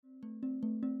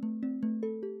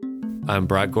I'm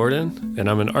Brock Gordon, and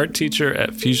I'm an art teacher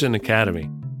at Fusion Academy.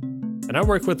 And I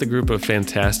work with a group of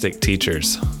fantastic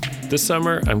teachers. This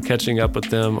summer, I'm catching up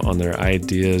with them on their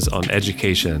ideas on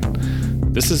education.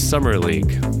 This is Summer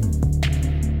League.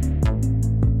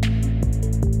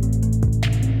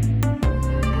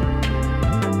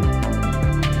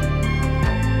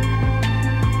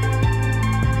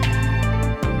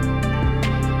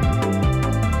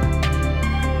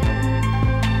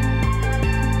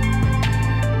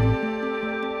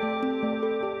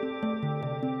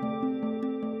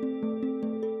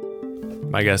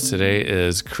 My guest today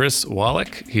is Chris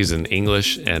Wallick. He's an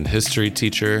English and history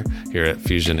teacher here at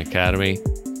Fusion Academy.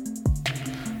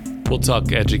 We'll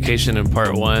talk education in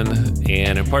part 1,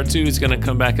 and in part 2, he's going to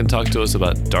come back and talk to us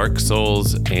about Dark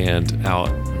Souls and how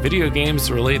video games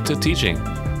relate to teaching.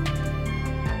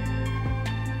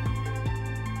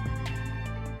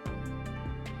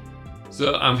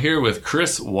 So I'm here with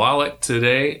Chris Wallick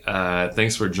today.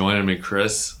 Thanks for joining me,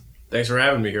 Chris. Thanks for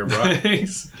having me here, bro.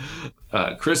 Thanks.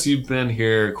 Chris, you've been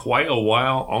here quite a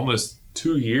while, almost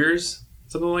 2 years,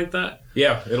 something like that?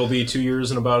 Yeah, it'll be 2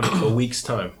 years in about a week's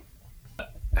time.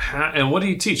 And what do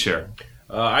you teach here?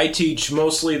 I teach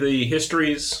mostly the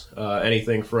histories,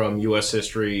 anything from U.S.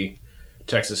 history,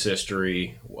 Texas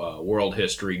history, world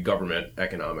history, government,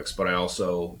 economics, but I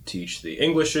also teach the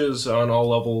Englishes on all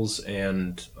levels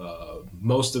and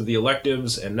most of the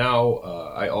electives, and now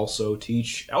I also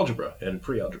teach algebra and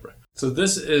pre-algebra. So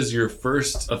this is your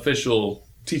first official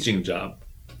teaching job,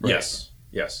 right?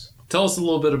 Yes. Tell us a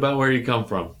little bit about where you come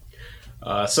from.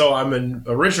 So I'm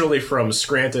originally from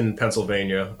Scranton,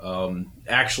 Pennsylvania.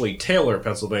 Actually Taylor,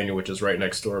 Pennsylvania, which is right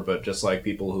next door, but just like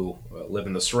people who live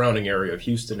in the surrounding area of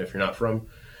Houston, if you're not from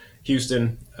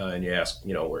Houston, and you ask,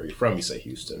 where you're from, you say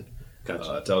Houston.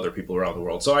 Gotcha. To other people around the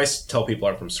world. So I tell people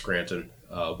I'm from Scranton,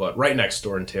 but right next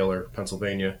door in Taylor,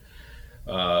 Pennsylvania.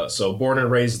 So born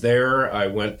and raised there. I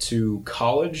went to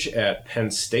college at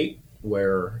Penn State,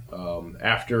 where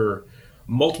after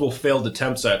multiple failed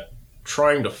attempts at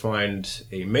trying to find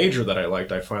a major that I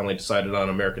liked, I finally decided on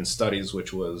American Studies,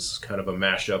 which was kind of a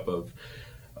mashup of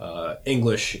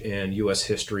English and U.S.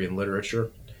 history and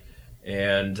literature.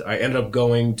 And I ended up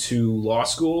going to law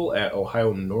school at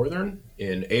Ohio Northern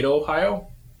in Ada, Ohio.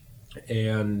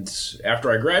 And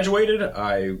after I graduated,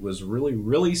 I was really,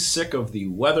 really sick of the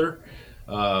weather.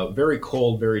 Very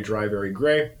cold, very dry, very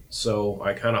gray. So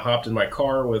I kind of hopped in my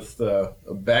car with a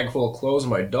bag full of clothes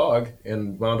and my dog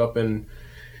and wound up in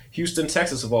Houston,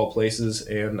 Texas, of all places.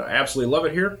 And I absolutely love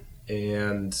it here.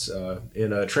 And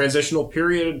in a transitional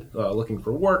period, looking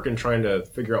for work and trying to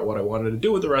figure out what I wanted to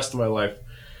do with the rest of my life,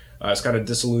 I was kind of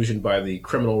disillusioned by the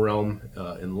criminal realm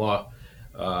in law.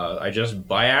 I just,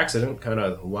 by accident, kind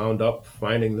of wound up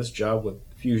finding this job with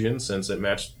Fusion since it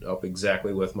matched up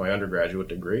exactly with my undergraduate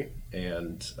degree,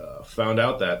 and found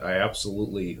out that I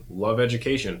absolutely love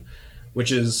education,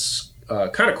 which is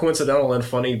kind of coincidental and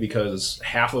funny because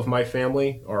half of my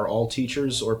family are all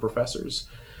teachers or professors.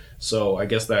 So I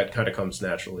guess that kind of comes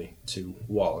naturally to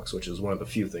Wallick's, which is one of the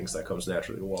few things that comes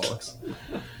naturally to Wallick's.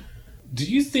 Do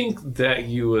you think that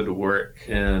you would work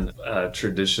in a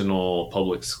traditional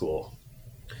public school?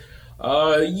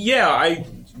 Yeah, I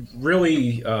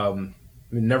really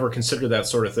never considered that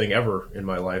sort of thing ever in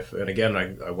my life. And again,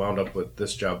 I wound up with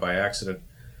this job by accident.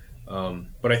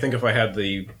 But I think if I had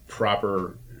the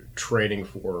proper training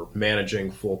for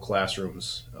managing full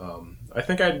classrooms, I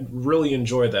think I'd really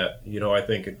enjoy that. I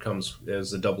think it comes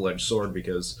as a double-edged sword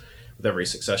because with every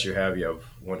success you have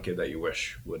one kid that you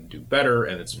wish would do better,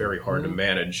 and it's very hard to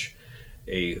manage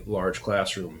a large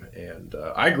classroom. And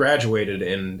I graduated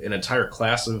in an entire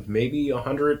class of maybe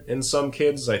 100 and some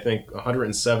kids. I think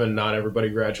 107, not everybody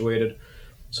graduated.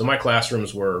 So my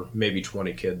classrooms were maybe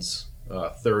 20 kids,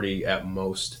 30 at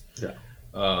most. Yeah.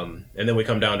 And then we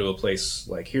come down to a place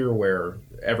like here where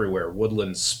everywhere,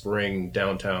 Woodland, Spring,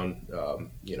 downtown,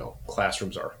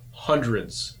 classrooms are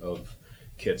hundreds of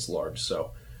kids large.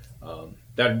 So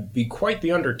that'd be quite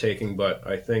the undertaking, but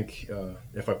I think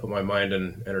if I put my mind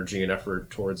and energy and effort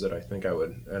towards it, I think I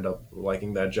would end up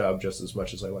liking that job just as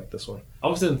much as I like this one. I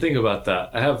often think about that.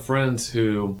 I have friends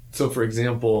who, for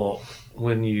example,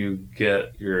 when you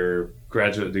get your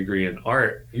graduate degree in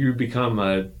art, you become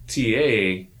a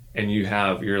TA and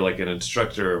you're like an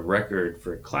instructor of record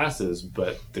for classes,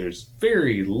 but there's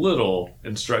very little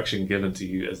instruction given to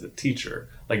you as a teacher.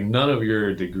 Like none of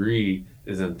your degree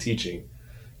is in teaching,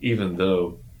 even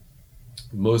though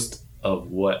most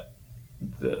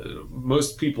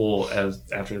people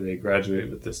after they graduate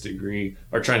with this degree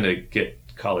are trying to get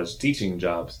college teaching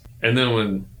jobs. And then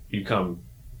when you come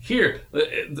here,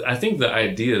 I think the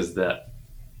idea is that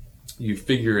you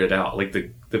figure it out. Like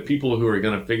the people who are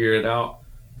going to figure it out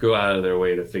go out of their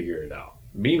way to figure it out.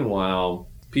 Meanwhile,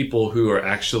 people who are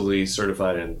actually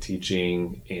certified in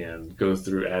teaching and go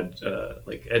through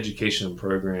like education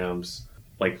programs,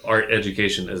 like art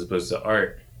education as opposed to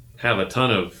art, have a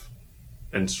ton of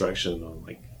instruction on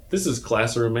like, this is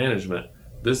classroom management.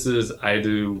 This is I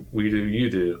do, we do,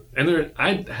 you do. And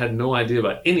I had no idea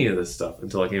about any of this stuff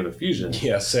until I came to Fusion.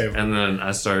 Yeah, same. And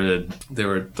then they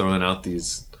were throwing out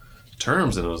these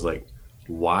terms and I was like,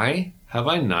 why have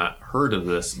I not heard of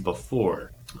this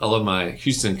before? I love my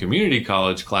Houston Community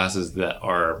College classes that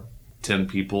are 10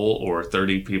 people or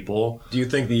 30 people. Do you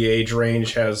think the age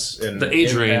range has the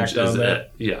age range is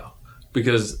that? Yeah.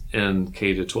 Because in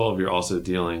K to 12, you're also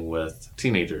dealing with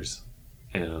teenagers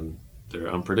and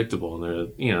they're unpredictable and they're,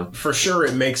 you know. For sure,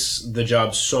 it makes the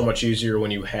job so much easier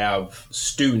when you have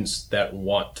students that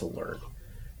want to learn.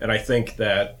 And I think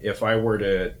that if I were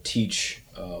to teach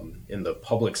in the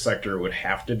public sector, it would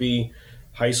have to be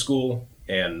high school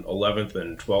and 11th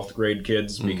and 12th grade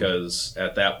kids, because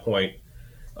at that point,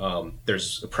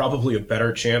 there's probably a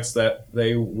better chance that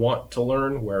they want to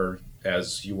learn,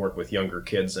 whereas you work with younger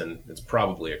kids and it's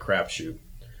probably a crapshoot.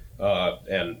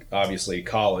 And obviously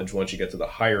college, once you get to the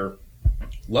higher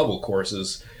level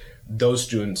courses, those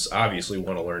students obviously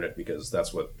want to learn it because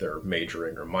that's what they're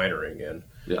majoring or minoring in.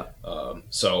 Yeah.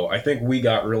 So I think we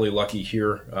got really lucky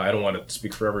here. I don't want to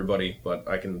speak for everybody, but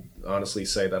I can honestly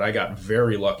say that I got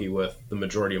very lucky with the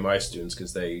majority of my students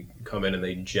because they come in and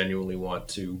they genuinely want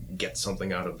to get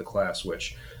something out of the class,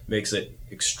 which makes it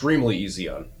extremely easy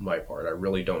on my part. I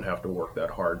really don't have to work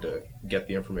that hard to get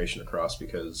the information across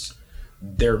because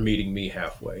they're meeting me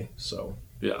halfway. So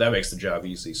yeah, that makes the job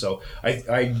easy. So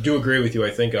I do agree with you. I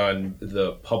think on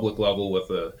the public level with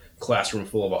a classroom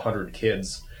full of 100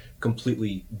 kids,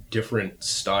 completely different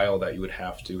style that you would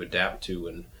have to adapt to.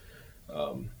 And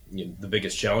the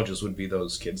biggest challenges would be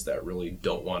those kids that really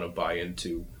don't want to buy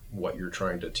into what you're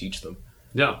trying to teach them.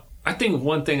 Yeah. I think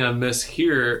one thing I miss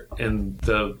here, and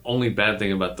the only bad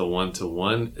thing about the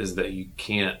one-to-one, is that you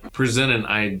can't present an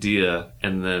idea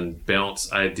and then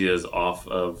bounce ideas off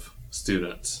of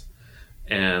students.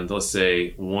 And let's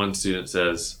say one student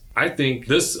says, I think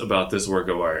this about this work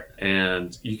of art.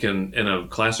 And you can, in a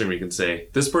classroom, you can say,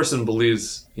 this person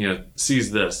believes, sees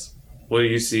this. What do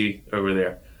you see over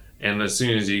there? And as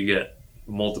soon as you get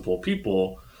multiple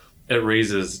people, it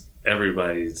raises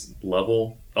everybody's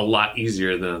level a lot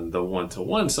easier than the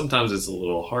one-to-one. Sometimes it's a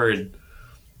little hard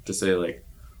to say, like,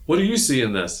 what do you see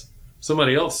in this?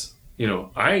 Somebody else,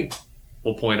 I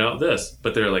will point out this,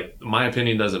 but they're like, my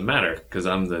opinion doesn't matter because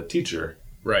I'm the teacher.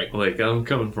 Right. Like, I'm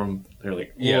coming from, they're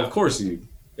like, well, yeah. Of course you.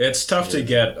 It's tough to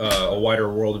get a wider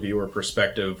worldview or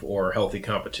perspective or healthy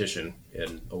competition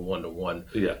in a one-to-one.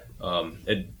 Yeah.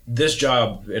 This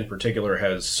job in particular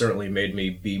has certainly made me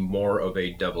be more of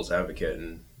a devil's advocate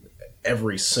in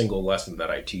every single lesson that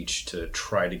I teach to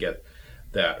try to get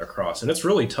that across. And it's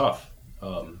really tough.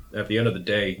 At the end of the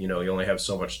day, you only have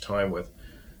so much time with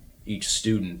each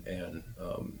student, and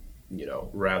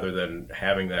rather than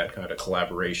having that kind of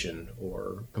collaboration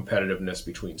or competitiveness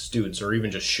between students or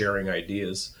even just sharing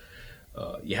ideas,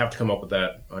 you have to come up with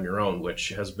that on your own, which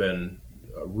has been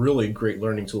a really great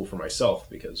learning tool for myself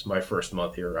because my first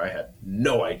month here, I had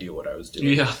no idea what I was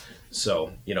doing. Yeah.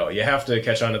 So, you have to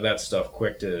catch on to that stuff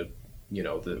quick to,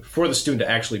 for the student to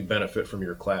actually benefit from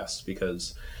your class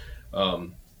because,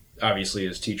 obviously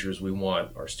as teachers, we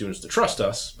want our students to trust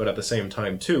us, but at the same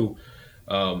time too,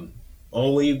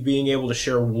 only being able to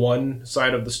share one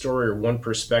side of the story or one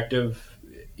perspective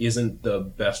isn't the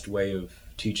best way of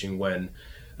teaching when,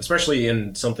 especially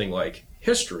in something like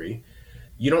history,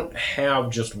 you don't have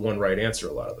just one right answer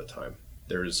a lot of the time.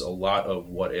 There's a lot of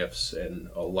what ifs and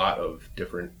a lot of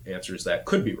different answers that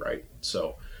could be right.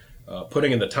 So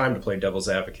putting in the time to play devil's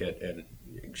advocate and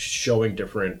showing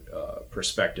different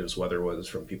perspectives, whether it was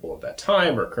from people of that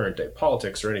time or current day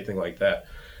politics or anything like that,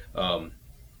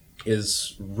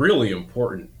 is really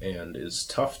important and is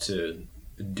tough to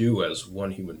do as one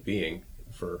human being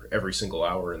for every single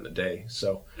hour in the day.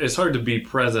 So it's hard to be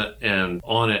present and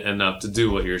on it enough to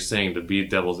do what you're saying, to be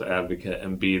devil's advocate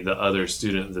and be the other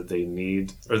student that they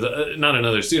need, or not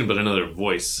another student, but another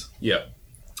voice. Yeah.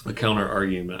 A counter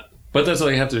argument. But that's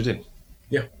all you have to do.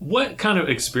 Yeah. What kind of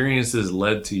experiences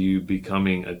led to you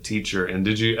becoming a teacher, and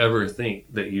did you ever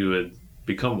think that you would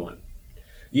become one?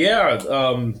 Yeah,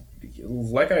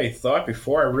 like I thought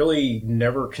before, I really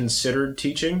never considered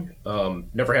teaching.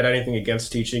 Never had anything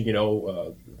against teaching.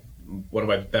 One of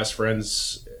my best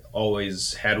friends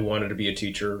always had wanted to be a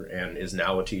teacher and is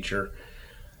now a teacher.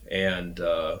 And,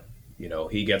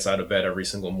 he gets out of bed every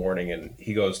single morning and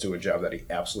he goes to a job that he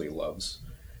absolutely loves.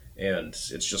 And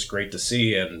it's just great to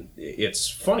see. And it's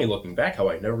funny looking back how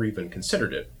I never even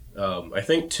considered it. I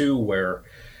think, too, where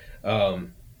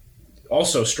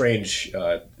also strange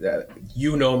that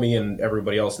you know me and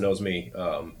everybody else knows me.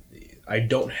 I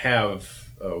don't have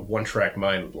a one-track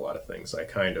mind with a lot of things. I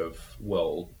kind of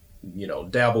will,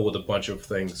 dabble with a bunch of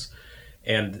things.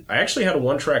 And I actually had a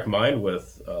one-track mind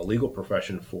with legal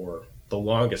profession for the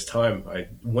longest time. I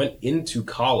went into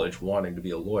college wanting to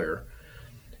be a lawyer.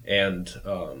 And,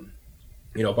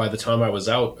 by the time I was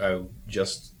out, I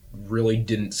just really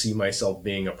didn't see myself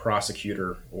being a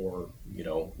prosecutor or,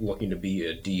 looking to be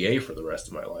a DA for the rest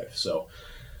of my life. So,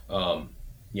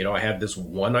 I had this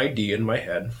one idea in my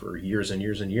head for years and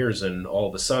years and years, and all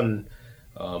of a sudden,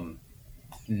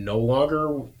 no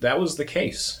longer that was the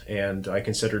case. And I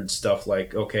considered stuff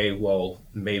like, okay, well,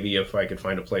 maybe if I could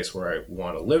find a place where I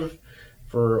want to live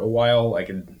for a while, I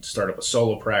could start up a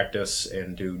solo practice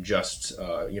and do just,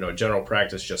 general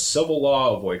practice, just civil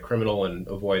law, avoid criminal, and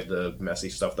avoid the messy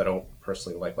stuff that I don't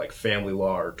personally like family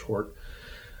law or tort.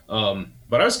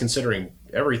 But I was considering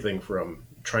everything from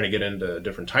trying to get into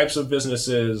different types of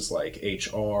businesses like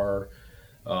HR,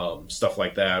 stuff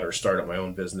like that, or start up my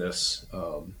own business.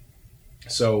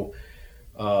 So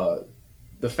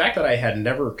the fact that I had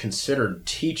never considered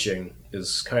teaching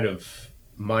is kind of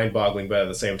mind-boggling, but at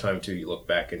the same time, too, you look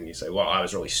back and you say, well, I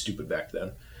was really stupid back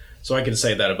then. So I can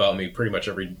say that about me pretty much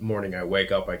every morning I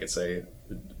wake up. I could say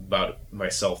about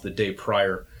myself the day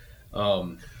prior.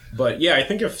 But yeah, I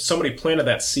think if somebody planted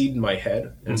that seed in my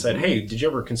head and said, hey, did you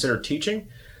ever consider teaching?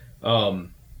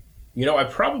 I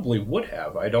probably would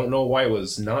have. I don't know why it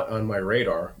was not on my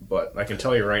radar, but I can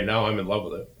tell you right now, I'm in love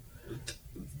with it.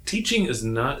 Teaching is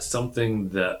not something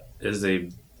that is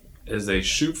a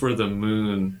shoot for the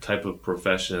moon type of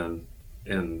profession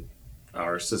in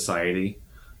our society.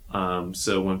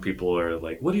 So when people are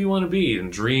like, what do you want to be?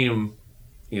 And dream,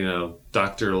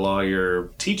 doctor,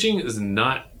 lawyer, teaching is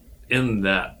not in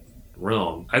that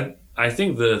realm. I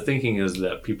think the thinking is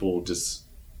that people just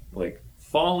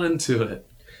fall into it.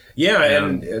 Yeah,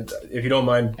 and if you don't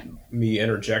mind me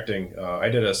interjecting, I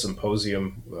did a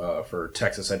symposium for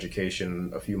Texas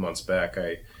education a few months back.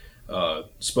 I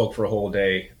spoke for a whole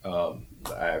day.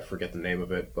 I forget the name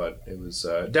of it, but it was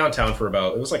downtown for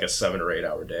it was like a 7 or 8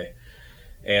 hour day.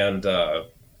 And,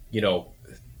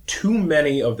 too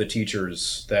many of the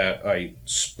teachers that I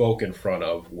spoke in front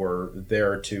of were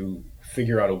there to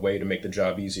figure out a way to make the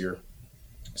job easier.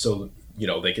 So,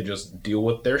 they could just deal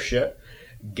with their shit,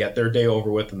 get their day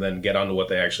over with, and then get on to what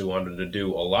they actually wanted to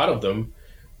do. A lot of them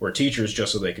were teachers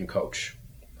just so they can coach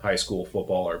high school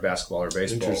football or basketball or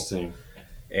baseball. Interesting.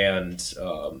 And,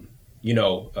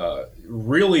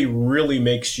 really, really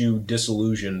makes you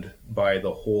disillusioned by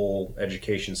the whole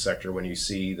education sector when you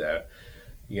see that,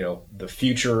 the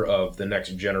future of the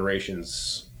next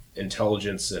generation's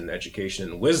intelligence and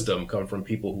education and wisdom come from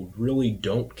people who really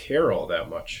don't care all that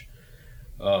much.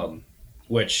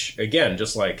 Which, again,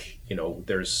 just like,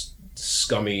 there's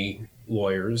scummy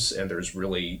lawyers and there's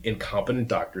really incompetent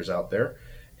doctors out there,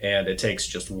 and it takes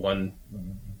just one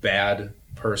bad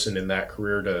person in that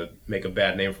career to make a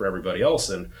bad name for everybody else.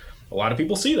 And a lot of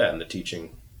people see that in the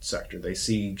teaching sector. They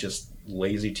see just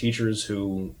lazy teachers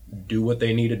who do what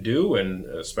they need to do, and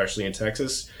especially in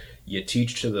Texas, you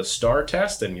teach to the STAR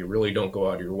test, and you really don't go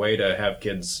out of your way to have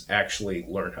kids actually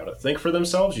learn how to think for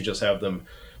themselves. You just have them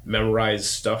memorize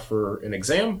stuff for an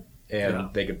exam,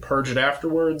 and they could purge it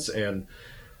afterwards. And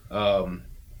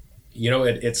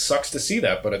it sucks to see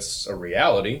that, but it's a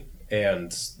reality.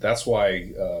 And that's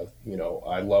why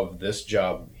I love this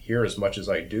job here as much as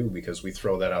I do, because we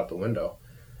throw that out the window.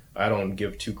 I don't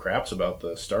give two craps about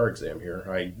the STAR exam here.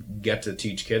 I get to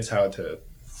teach kids how to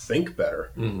think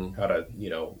better, how to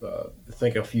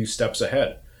think a few steps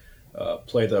ahead,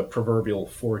 play the proverbial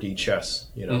 4D chess.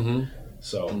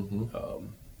 So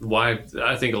why?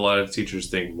 I think a lot of teachers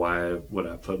think, why would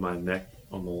I put my neck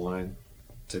on the line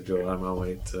to go out of my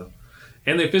way to?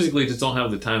 And they physically just don't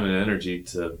have the time and energy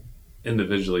to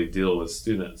individually deal with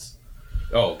students.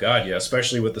 Oh God, yeah,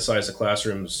 especially with the size of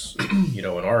classrooms, in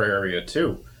our area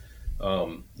too.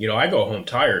 I go home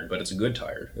tired, but it's a good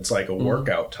tired. It's like a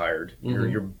workout tired.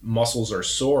 Your muscles are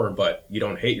sore, but you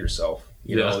don't hate yourself.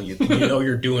 You know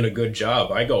you're doing a good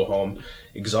job. I go home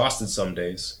exhausted some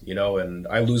days, and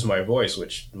I lose my voice,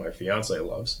 which my fiance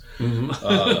loves.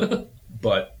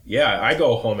 But yeah, I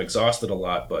go home exhausted a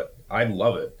lot, but I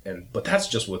love it. But that's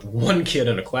just with one kid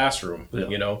in a classroom,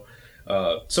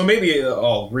 So maybe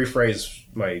I'll rephrase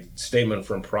my statement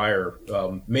from prior.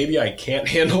 Maybe I can't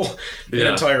handle an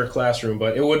entire classroom,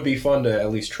 but it would be fun to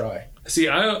at least try. See,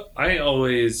 I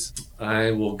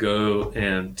will go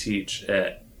and teach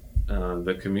at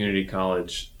the community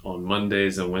college on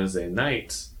Mondays and Wednesday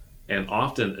nights, and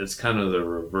often it's kind of the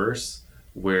reverse,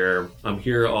 where I'm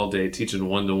here all day teaching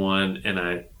one-to-one, and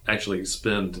I actually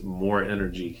spend more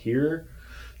energy here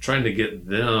trying to get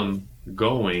them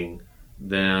going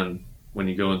than when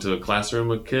you go into a classroom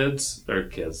with students.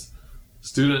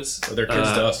 They're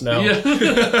kids to us now.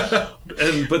 Yeah.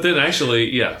 But then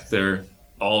actually, yeah, they're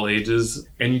all ages,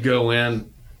 and you go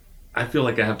in, I feel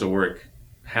like I have to work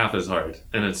half as hard,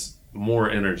 and it's more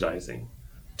energizing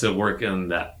to work in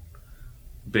that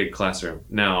big classroom.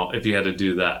 Now, if you had to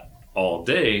do that all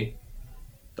day,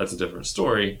 that's a different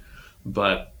story,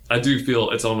 but I do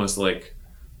feel it's almost like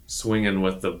swinging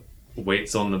with the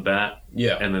weights on the bat,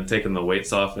 and then taking the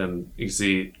weights off, and you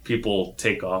see people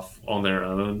take off on their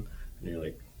own, and you're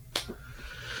like,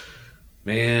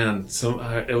 man,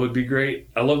 it would be great.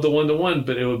 I love the one-to-one,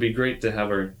 but it would be great to have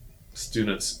our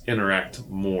students interact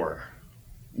more.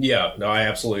 Yeah, no, I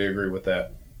absolutely agree with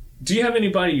that. Do you have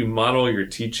anybody you model your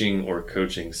teaching or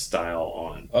coaching style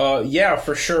on? Yeah,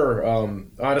 for sure.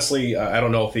 Honestly, I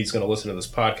don't know if he's going to listen to this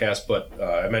podcast, but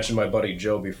I mentioned my buddy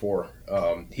Joe before.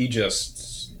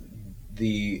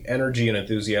 The energy and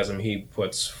enthusiasm he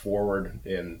puts forward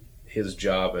in his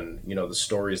job, and the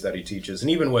stories that he teaches, and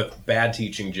even with bad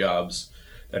teaching jobs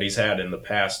that he's had in the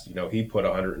past, he put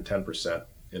 110%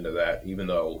 into that, even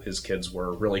though his kids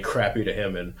were really crappy to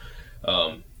him, and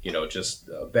just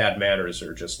bad manners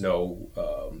or just no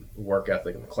work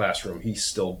ethic in the classroom. He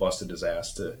still busted his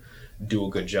ass to do a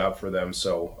good job for them.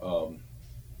 So,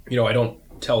 I don't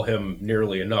tell him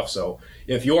nearly enough. So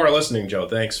if you are listening, Joe,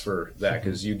 thanks for that,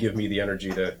 because you give me the energy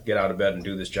to get out of bed and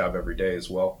do this job every day as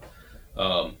well.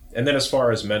 And then as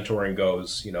far as mentoring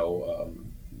goes,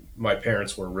 my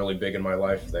parents were really big in my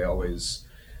life. They always,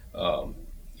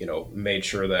 made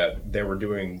sure that they were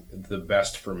doing the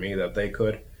best for me that they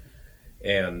could.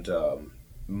 And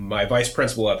my vice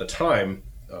principal at the time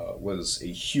was a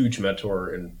huge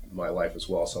mentor in my life as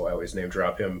well. So I always name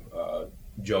drop him,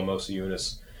 Joe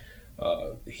Mosiunas.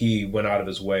 He went out of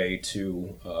his way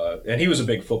to, and he was a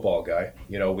big football guy.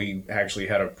 We actually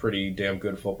had a pretty damn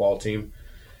good football team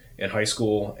in high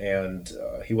school, and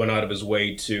he went out of his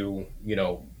way to,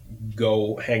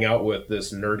 go hang out with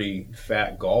this nerdy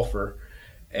fat golfer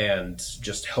and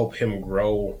just help him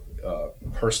grow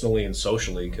personally and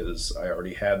socially, because I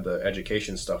already had the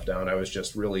education stuff down. I was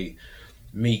just really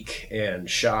meek and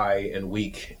shy and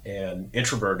weak and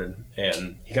introverted,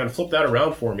 and he kind of flipped that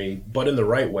around for me, but in the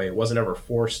right way. It wasn't ever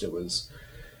forced. It was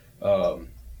an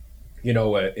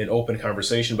open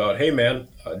conversation about, hey man,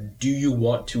 do you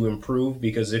want to improve?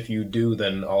 Because if you do,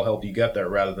 then I'll help you get there,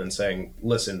 rather than saying,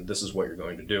 listen, this is what you're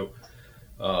going to do.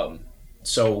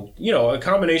 So a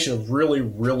combination of really,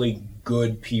 really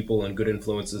good people and good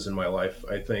influences in my life,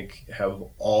 I think, have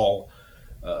all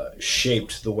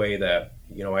shaped the way that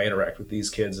I interact with these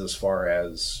kids as far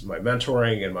as my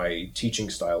mentoring and my teaching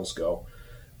styles go.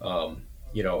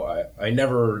 I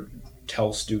never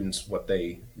tell students what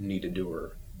they need to do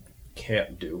or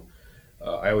can't do.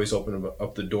 I always open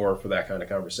up the door for that kind of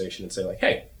conversation and say, like,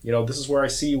 hey, this is where I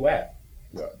see you at.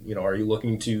 Are you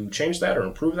looking to change that or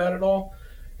improve that at all?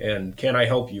 And can I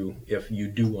help you if you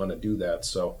do want to do that?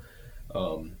 So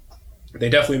they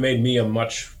definitely made me a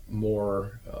much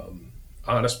more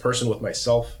honest person with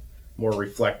myself, more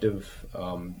reflective,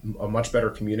 a much better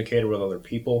communicator with other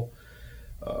people.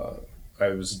 I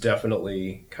was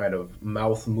definitely kind of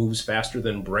mouth moves faster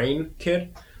than brain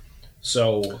kid.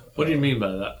 So what do you mean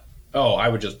by that? Oh, I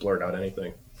would just blurt out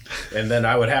anything. And then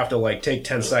I would have to take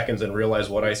 10 seconds and realize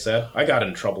what I said. I got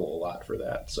in trouble a lot for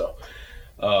that. So,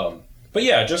 but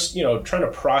yeah, just, trying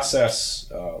to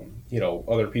process,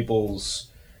 other people's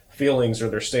feelings or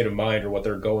their state of mind or what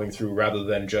they're going through, rather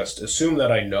than just assume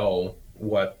that I know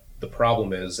what the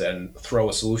problem is and throw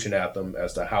a solution at them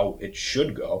as to how it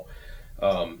should go.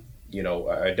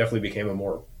 I definitely became a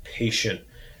more patient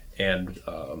and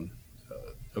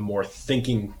a more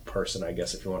thinking person, I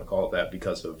guess, if you want to call it that,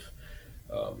 because of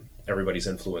everybody's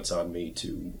influence on me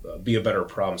to be a better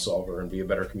problem solver and be a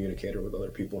better communicator with other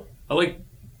people. I like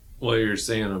what you're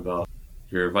saying about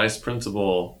your vice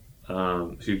principal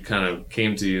who kind of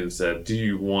came to you and said, do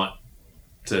you want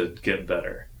to get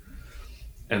better?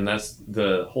 And that's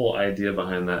the whole idea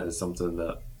behind that, is something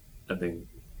that I think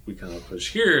we kind of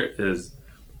push here, is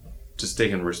just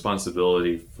taking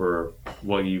responsibility for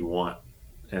what you want.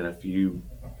 And if you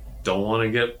don't want to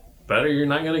get better, you're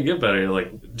not going to get better.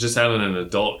 Like, just having an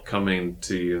adult coming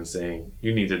to you and saying,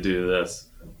 you need to do this,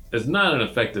 is not an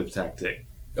effective tactic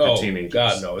for teenagers.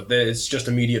 God, no. It's just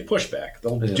immediate pushback.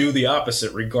 They'll do the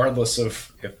opposite regardless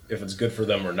of if it's good for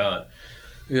them or not.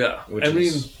 Yeah.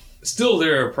 Still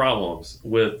there are problems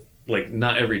with like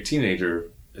not every teenager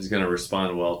is going to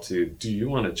respond well to, do you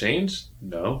want to change?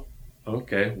 No.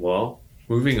 Okay, well,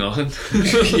 moving on.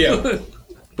 Yeah.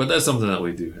 But that's something that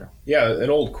we do here. Yeah, an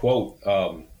old quote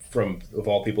from, of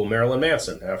all people, Marilyn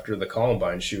Manson after the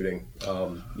Columbine shooting.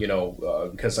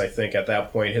 Because I think at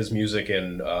that point his music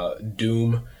and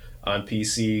Doom on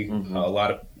PC, a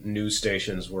lot of news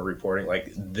stations were reporting,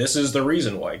 like, this is the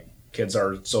reason why kids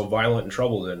are so violent and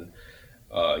troubled and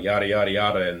yada, yada,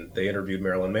 yada. And they interviewed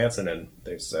Marilyn Manson and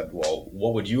they said, well,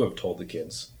 what would you have told the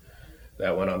kids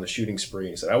that went on the shooting spree?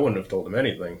 He said, I wouldn't have told them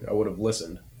anything. I would have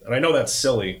listened. And I know that's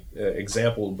silly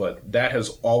example, but that has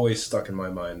always stuck in my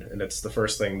mind. And it's the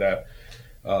first thing that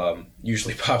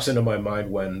usually pops into my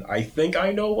mind when I think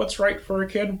I know what's right for a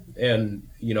kid. And,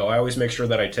 I always make sure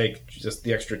that I take just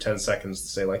the extra 10 seconds to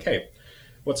say, like, hey,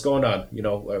 what's going on?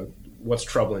 What's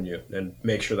troubling you? And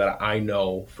make sure that I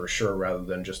know for sure rather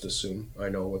than just assume I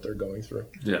know what they're going through.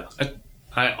 Yeah.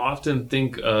 I often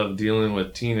think of dealing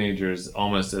with teenagers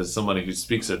almost as somebody who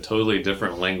speaks a totally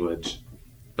different language,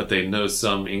 but they know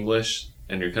some English,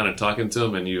 and you're kind of talking to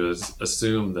them and you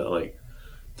assume that, like,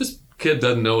 this kid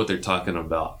doesn't know what they're talking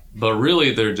about. But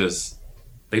really,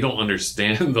 they don't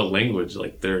understand the language.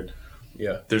 Like,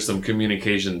 there's some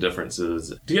communication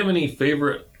differences. Do you have any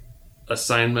favorite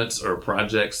assignments or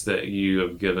projects that you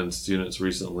have given students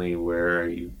recently where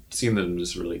you've seen them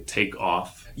just really take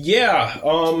off?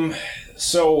 Yeah.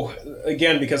 So,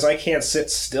 again, because I can't sit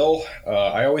still,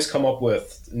 I always come up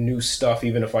with new stuff,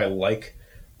 even if I like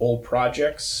old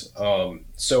projects.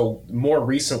 So more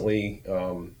recently,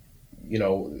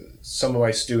 some of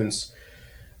my students,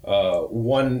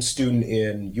 one student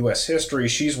in U.S. history,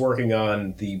 she's working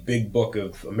on the big book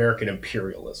of American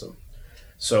imperialism.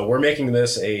 So we're making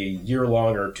this a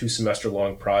year-long or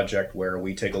 2-semester-long project where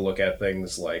we take a look at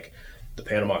things like the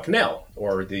Panama Canal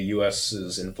or the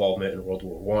U.S.'s involvement in World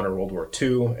War I or World War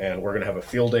II, and we're going to have a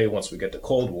field day once we get to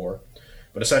Cold War.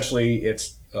 But essentially,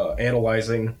 it's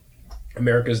analyzing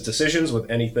America's decisions with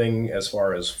anything as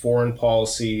far as foreign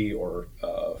policy or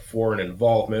foreign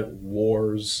involvement,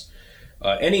 wars,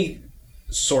 any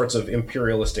sorts of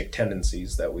imperialistic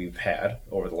tendencies that we've had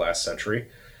over the last century.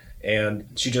 And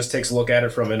she just takes a look at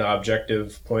it from an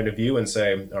objective point of view and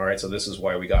say, all right, so this is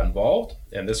why we got involved.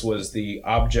 And this was the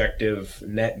objective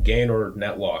net gain or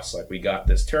net loss. Like, we got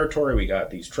this territory, we got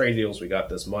these trade deals, we got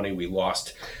this money, we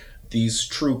lost these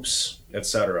troops,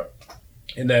 etc.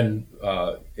 And then,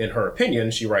 in her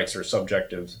opinion, she writes her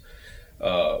subjective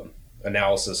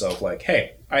analysis of, like,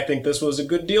 hey, I think this was a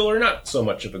good deal or not so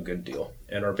much of a good deal.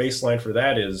 And our baseline for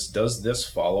that is, does this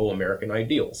follow American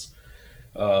ideals?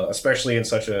 Especially in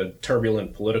such a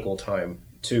turbulent political time,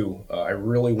 too. I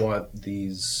really want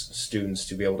these students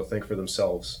to be able to think for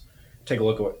themselves, take a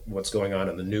look at what's going on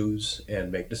in the news,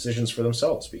 and make decisions for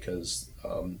themselves. Because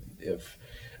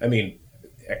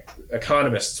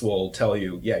economists will tell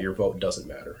you, yeah, your vote doesn't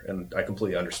matter. And I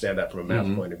completely understand that from a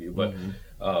math point of view.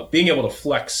 But being able to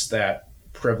flex that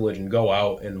privilege and go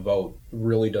out and vote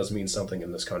really does mean something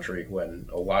in this country when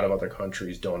a lot of other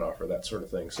countries don't offer that sort of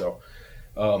thing. So,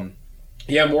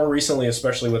 more recently,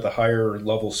 especially with the higher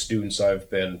level students, I've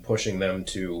been pushing them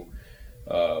to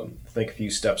think a few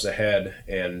steps ahead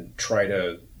and try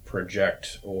to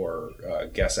project or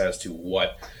guess as to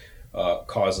what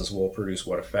causes will produce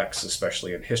what effects,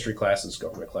 especially in history classes,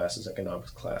 government classes,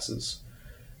 economics classes.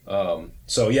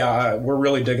 We're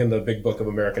really digging the big book of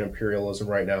American imperialism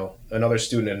right now. Another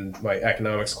student in my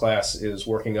economics class is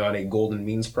working on a golden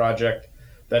means project.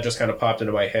 That just kind of popped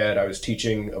into my head. I was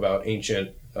teaching about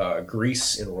ancient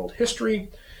Greece in world history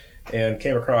and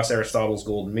came across Aristotle's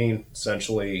golden mean.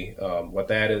 Essentially, what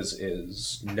that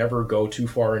is never go too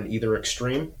far in either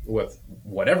extreme with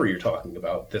whatever you're talking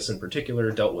about. This in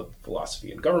particular dealt with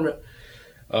philosophy and government.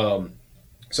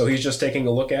 So he's just taking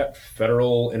a look at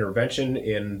federal intervention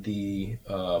in the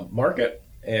market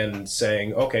and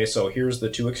saying, okay, so here's the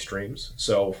two extremes.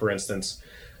 So, for instance,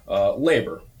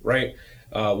 labor, right?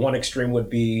 One extreme would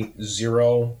be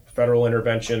zero federal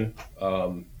intervention,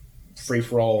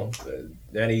 free-for-all,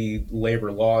 any labor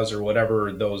laws or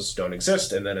whatever, those don't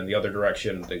exist. And then in the other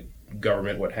direction, the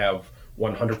government would have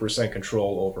 100%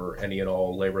 control over any and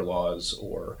all labor laws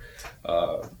or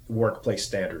workplace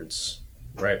standards,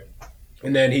 right?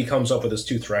 And then he comes up with his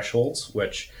two thresholds,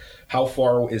 which how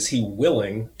far is he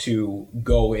willing to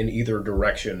go in either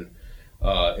direction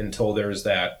until there's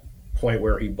that point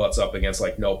where he butts up against,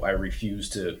 like, nope, I refuse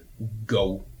to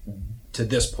go to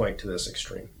this point, to this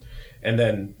extreme. And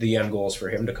then the end goal is for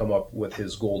him to come up with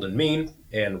his golden mean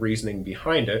and reasoning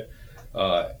behind it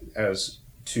as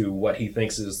to what he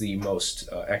thinks is the most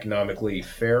economically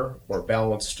fair or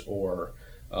balanced or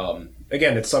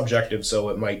Again, it's subjective, so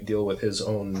it might deal with his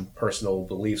own personal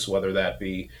beliefs, whether that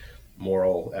be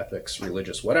moral, ethics,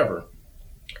 religious, whatever.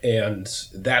 And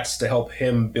that's to help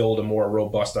him build a more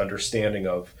robust understanding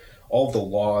of all the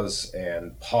laws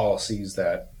and policies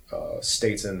that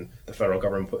states and the federal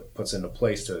government puts into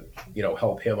place to,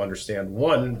 help him understand,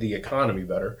 one, the economy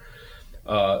better,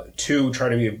 two, try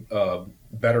to be a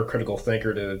better critical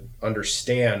thinker to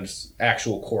understand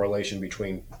actual correlation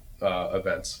between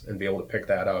events and be able to pick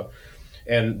that out,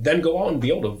 and then go out and be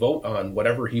able to vote on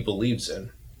whatever he believes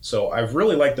in. So I've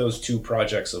really liked those two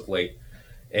projects of late.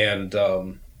 And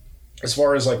as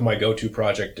far as like my go-to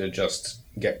project to just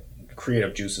get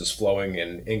creative juices flowing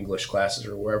in English classes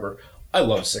or wherever, I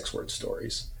love 6-word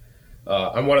stories.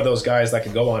 I'm one of those guys that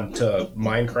can go on to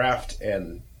Minecraft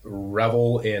and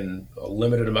revel in a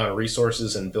limited amount of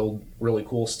resources and build really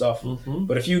cool stuff. Mm-hmm.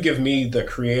 But if you give me the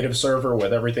creative server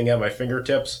with everything at my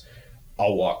fingertips,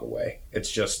 I'll walk away.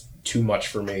 It's just too much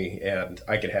for me, and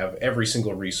I could have every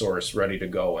single resource ready to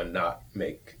go and not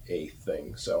make a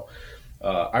thing. So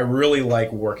I really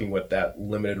like working with that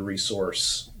limited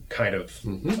resource kind of,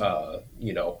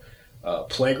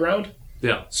 playground.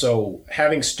 Yeah. So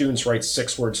having students write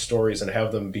 6-word stories and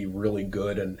have them be really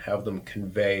good and have them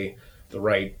convey the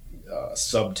right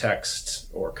subtext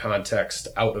or context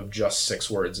out of just 6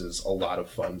 words is a lot of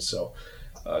fun. So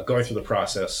going through the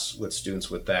process with students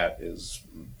with that is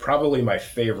probably my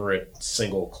favorite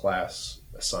single class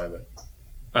assignment.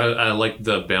 I like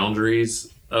the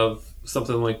boundaries of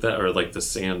something like that, or like the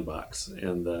sandbox.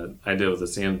 And the idea with the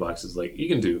sandbox is like you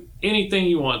can do anything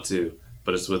you want to,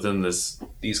 but it's within these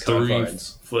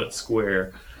confines. 3-foot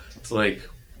square. It's like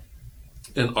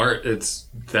in art, it's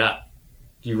that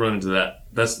you run into that.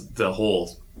 That's the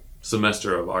whole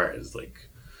semester of art is like,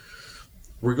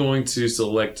 we're going to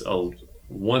select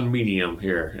one medium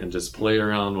here and just play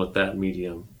around with that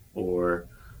medium, or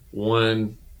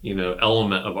one,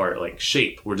 element of art, like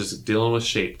shape. We're just dealing with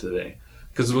shape today.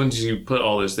 Because once you put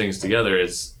all those things together,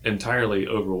 it's entirely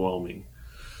overwhelming.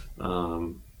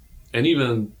 And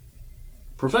even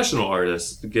professional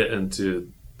artists get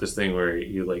into this thing where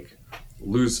you like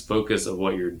lose focus of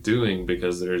what you're doing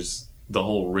because there's the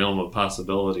whole realm of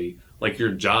possibility. Like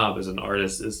your job as an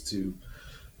artist is to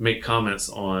make comments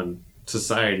on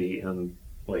society, and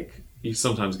like you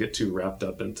sometimes get too wrapped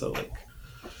up into like,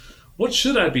 what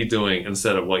should I be doing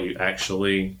instead of what you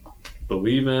actually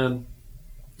believe in.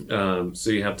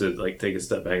 So you have to like take a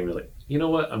step back and be like, you know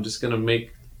what? I'm just going to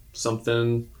make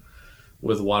something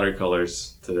with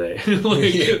watercolors today.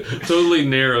 Totally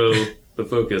narrow the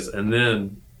focus and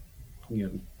then,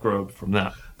 grow up from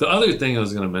that. The other thing I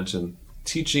was going to mention,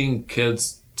 teaching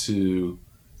kids to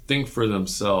think for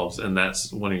themselves. And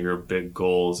that's one of your big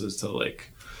goals, is to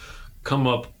like come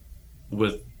up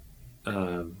with,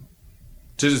 to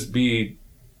just be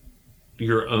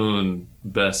your own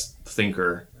best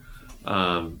thinker.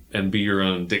 And be your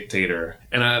own dictator.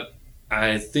 And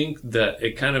I think that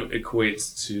it kind of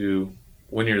equates to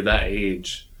when you're that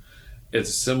age, it's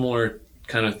a similar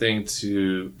kind of thing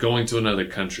to going to another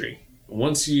country.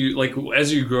 Once you, like,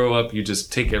 as you grow up, you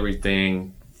just take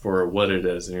everything for what it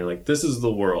is. And you're like, this is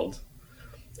the world.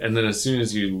 And then as soon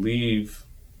as you leave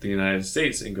the United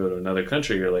States and go to another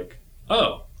country, you're like,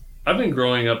 oh, I've been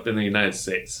growing up in the United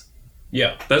States.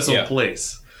 Yeah. That's a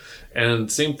place.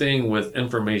 And same thing with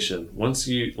information. Once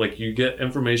you get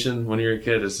information when you're a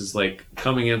kid, it's just like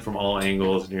coming in from all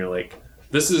angles, and you're like,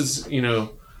 this is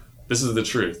the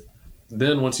truth.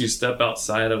 Then once you step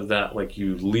outside of that, like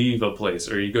you leave a place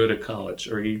or you go to college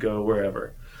or you go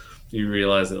wherever, you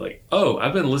realize that like, oh,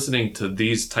 I've been listening to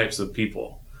these types of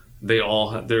people. They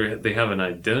all they have an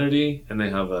identity, and they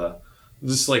have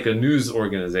just like a news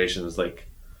organization is like,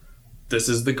 this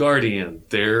is the Guardian.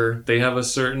 They have a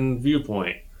certain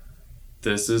viewpoint.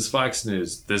 This is Fox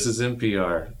News. This is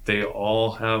NPR. They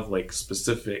all have like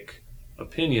specific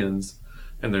opinions,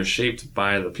 and they're shaped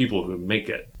by the people who make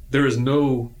it. There is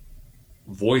no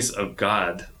voice of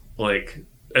God, like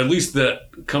at least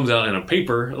that comes out in a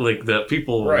paper, like that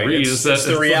people read. It's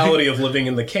the reality of living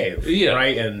in the cave,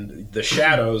 right? And the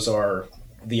shadows are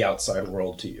the outside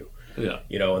world to you. Yeah.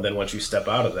 And then once you step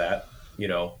out of that,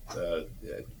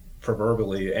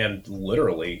 proverbially and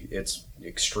literally, it's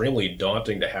extremely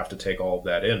daunting to have to take all of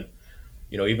that in.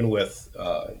 Even with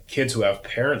kids who have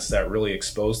parents that really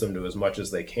expose them to as much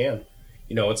as they can.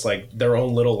 It's like their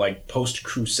own little like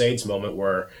post-Crusades moment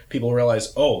where people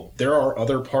realize, oh, there are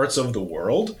other parts of the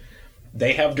world.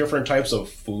 They have different types of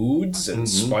foods and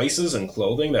spices and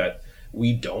clothing that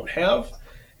we don't have.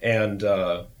 And,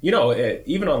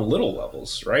 even on little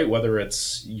levels, right? Whether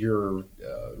it's your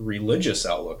religious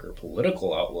outlook or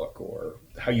political outlook or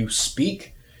how you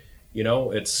speak,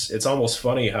 It's almost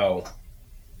funny how,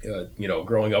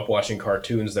 growing up watching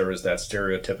cartoons, there was that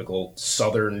stereotypical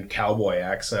Southern cowboy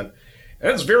accent,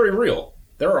 and it's very real.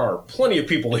 There are plenty of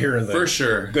people here in the For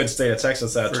sure. good state of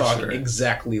Texas that For talk sure.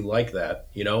 exactly like that,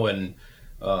 and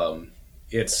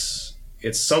it's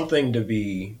something to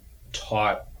be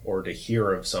taught or to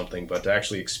hear of something, but to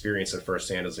actually experience it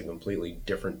firsthand is a completely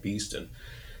different beast. And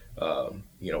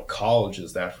college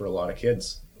is that for a lot of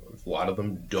kids. A lot of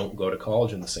them don't go to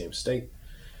college in the same state,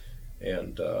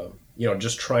 and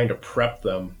just trying to prep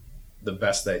them the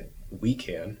best that we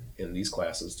can in these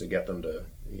classes to get them to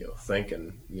think,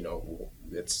 and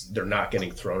they're not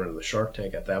getting thrown into the shark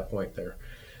tank at that point. They're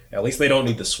at least they don't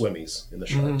need the swimmies in the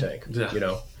shark tank.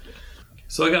 Yeah.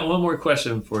 So I got one more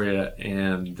question for you,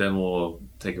 and then we'll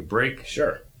take a break.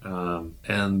 Sure.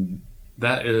 And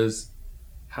that is,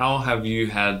 how have you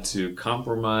had to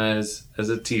compromise as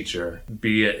a teacher,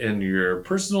 be it in your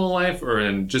personal life or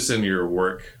in your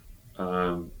work,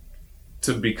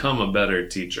 to become a better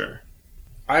teacher?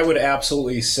 I would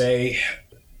absolutely say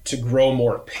to grow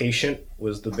more patient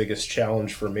was the biggest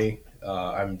challenge for me.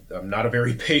 I'm not a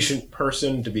very patient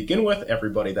person to begin with.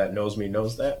 Everybody that knows me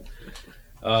knows that.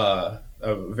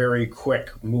 A very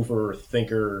quick mover,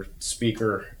 thinker,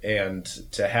 speaker, and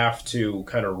to have to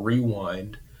kind of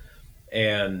rewind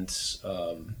and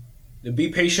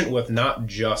be patient with not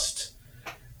just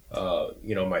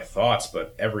my thoughts,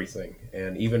 but everything,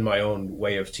 and even my own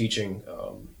way of teaching.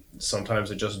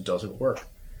 Sometimes it just doesn't work.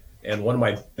 And one of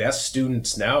my best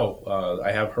students now,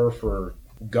 I have her for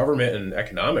government and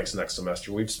economics next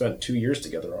semester. We've spent 2 years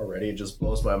together already. It just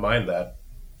blows my mind that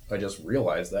I just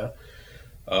realized that.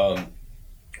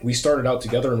 We started out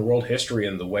together in world history,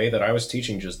 and the way that I was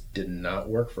teaching just did not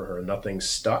work for her. Nothing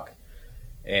stuck,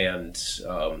 and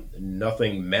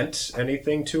nothing meant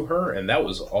anything to her, and that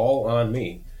was all on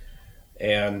me.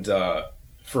 And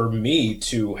for me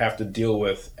to have to deal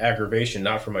with aggravation,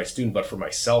 not for my student, but for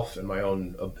myself and my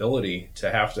own ability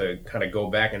to have to kind of go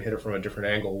back and hit it from a different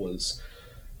angle was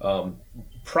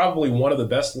probably one of the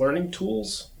best learning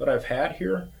tools that I've had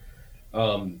here.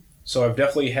 So I've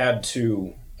definitely had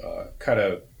to kind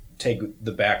of take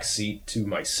the back seat to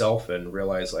myself and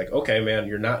realize, like, okay, man,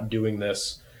 you're not doing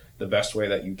this the best way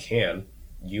that you can.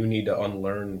 You need to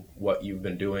unlearn what you've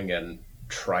been doing and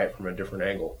try it from a different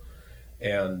angle.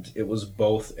 And it was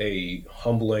both a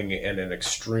humbling and an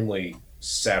extremely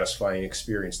satisfying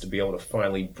experience to be able to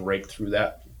finally break through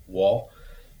that wall.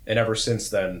 And ever since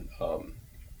then,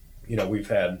 we've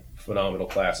had phenomenal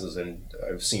classes, and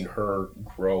I've seen her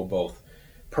grow both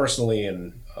personally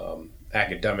and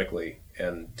academically.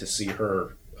 And to see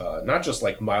her not just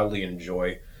like mildly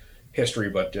enjoy history,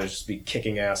 but to just be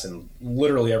kicking ass in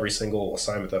literally every single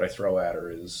assignment that I throw at her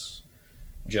is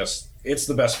just, it's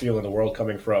the best feeling in the world,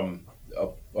 coming from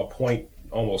a point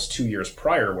almost 2 years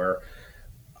prior where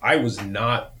I was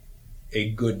not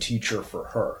a good teacher for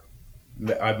her.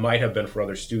 I might have been for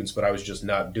other students, but I was just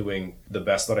not doing the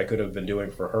best that I could have been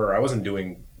doing for her. I wasn't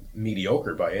doing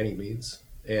mediocre by any means.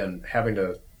 And having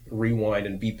to rewind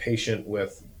and be patient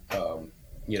with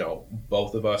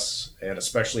both of us, and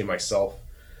especially myself,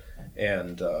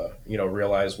 and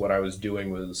realize what I was doing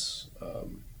was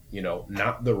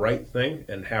not the right thing,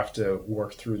 and have to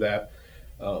work through that.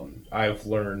 I've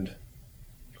learned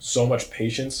so much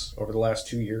patience over the last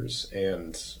 2 years,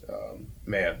 and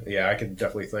I could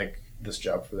definitely thank this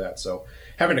job for that. So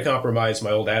having to compromise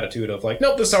my old attitude of like,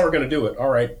 nope, this is how we're going to do it.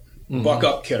 All right, buck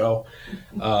up, kiddo.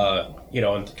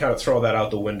 And kind of throw that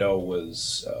out the window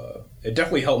was, it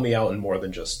definitely helped me out in more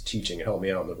than just teaching. It helped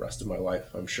me out in the rest of my life,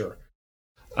 I'm sure.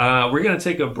 We're going to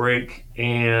take a break,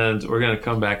 and we're going to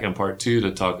come back in part 2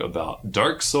 to talk about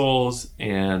Dark Souls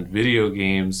and video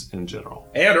games in general.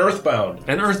 And Earthbound.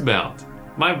 And Earthbound,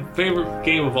 my favorite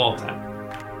game of all time.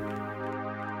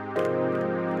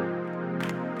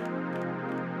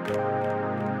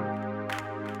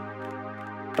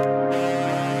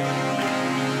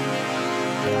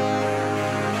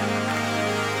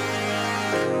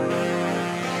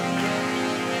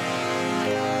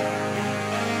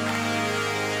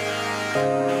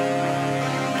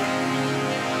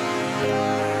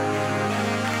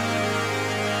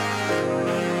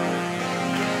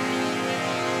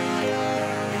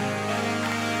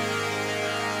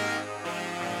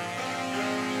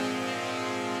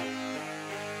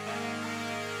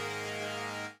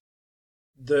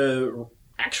 The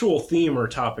actual theme or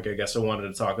topic, I guess, I wanted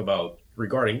to talk about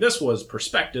regarding this was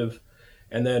perspective.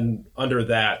 And then under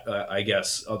that, I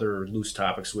guess, other loose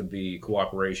topics would be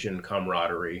cooperation,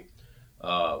 camaraderie,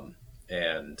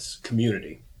 and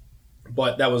community.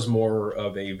 But that was more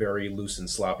of a very loose and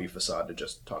sloppy facade to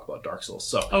just talk about Dark Souls.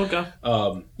 So, Okay.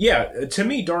 yeah, to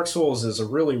me, Dark Souls is a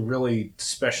really, really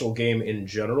special game in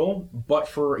general, but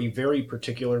for a very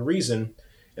particular reason.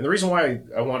 And the reason why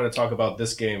I wanted to talk about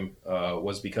this game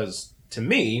was because, to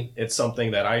me, it's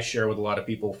something that I share with a lot of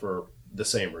people for the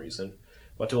same reason.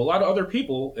 But to a lot of other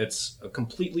people, it's a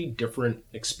completely different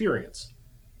experience.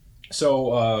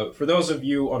 So, for those of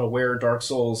you unaware, Dark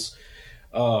Souls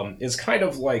is kind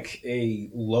of like a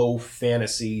low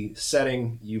fantasy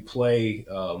setting. You play,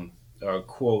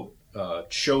 quote,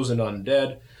 chosen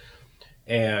undead,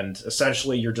 and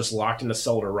essentially you're just locked in a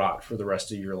cell to rot for the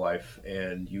rest of your life.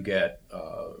 And you get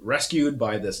rescued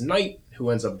by this knight who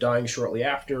ends up dying shortly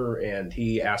after, and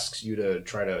he asks you to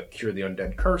try to cure the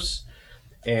undead curse.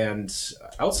 And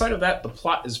outside of that, the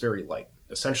plot is very light.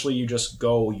 Essentially, you just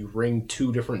go, you ring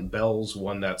two different bells,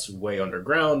 one that's way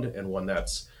underground and one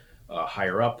that's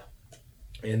higher up.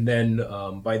 And then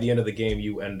by the end of the game,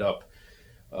 you end up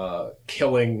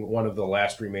killing one of the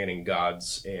last remaining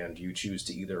gods, and you choose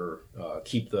to either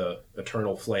keep the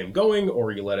eternal flame going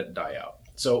or you let it die out.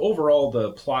 So overall,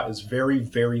 the plot is very,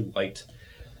 very light.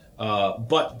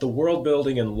 But the world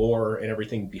building and lore and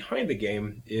everything behind the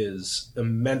game is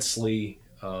immensely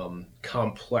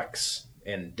complex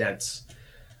and dense.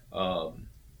 That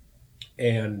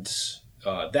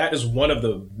is one of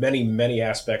the many, many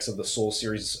aspects of the Souls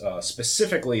series,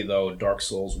 specifically, though, Dark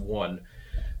Souls 1,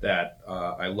 that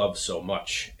I love so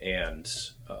much. And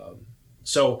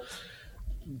so,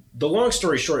 the long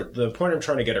story short, the point I'm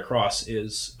trying to get across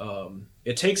is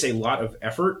it takes a lot of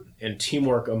effort and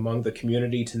teamwork among the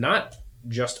community to not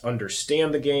just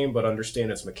understand the game, but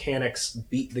understand its mechanics,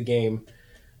 beat the game.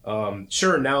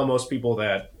 Sure, now most people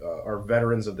that are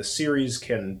veterans of the series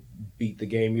can beat the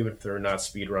game, even if they're not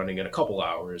speedrunning, in a couple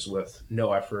hours with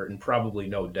no effort and probably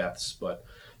no deaths. But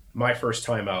my first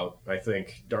time out, I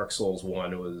think Dark Souls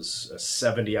 1 was a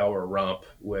 70-hour romp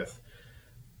with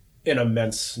an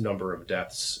immense number of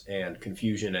deaths and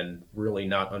confusion and really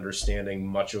not understanding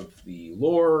much of the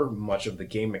lore, much of the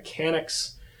game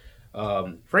mechanics,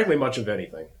 frankly, much of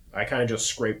anything. I kind of just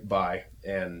scraped by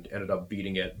and ended up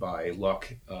beating it by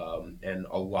luck and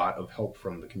a lot of help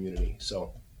from the community.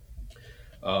 So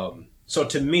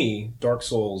to me, Dark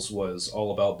Souls was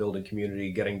all about building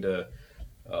community, getting to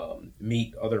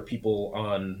meet other people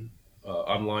on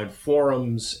online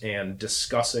forums and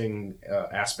discussing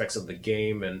aspects of the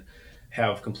game, and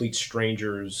have complete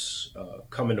strangers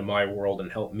come into my world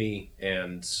and help me.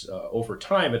 And over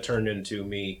time, it turned into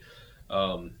me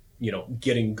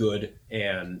getting good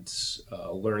and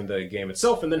learning the game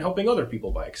itself, and then helping other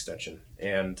people by extension.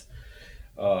 And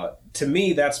to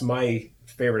me, that's my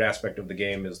favorite aspect of the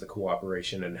game, is the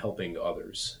cooperation and helping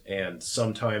others. And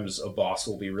sometimes a boss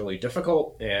will be really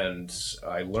difficult, and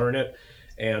I learn it,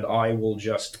 and I will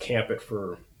just camp it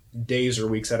for days or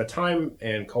weeks at a time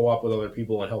and co-op with other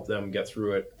people and help them get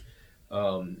through it.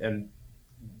 And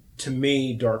to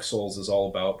me, Dark Souls is all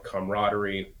about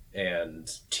camaraderie and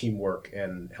teamwork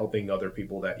and helping other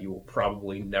people that you will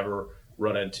probably never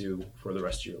run into for the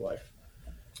rest of your life.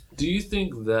 Do you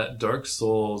think that Dark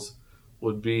Souls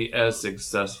would be as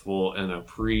successful in a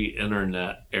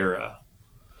pre-internet era?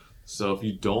 So if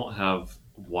you don't have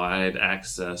wide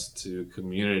access to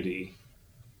community,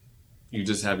 you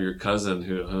just have your cousin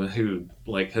who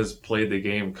like has played the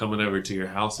game coming over to your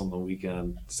house on the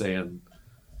weekend saying,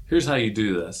 "Here's how you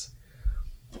do this."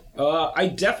 I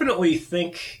definitely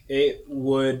think it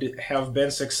would have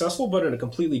been successful, but in a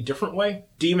completely different way.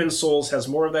 Demon Souls has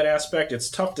more of that aspect. It's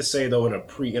tough to say, though, in a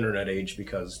pre-internet age,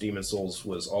 because Demon Souls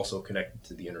was also connected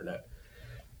to the internet.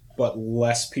 But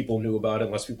less people knew about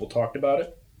it, less people talked about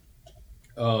it.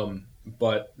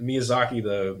 But Miyazaki,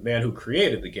 the man who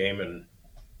created the game and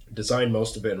designed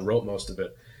most of it and wrote most of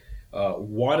it,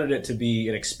 wanted it to be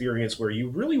an experience where you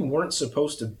really weren't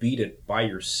supposed to beat it by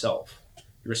yourself.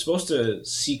 You were supposed to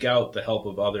seek out the help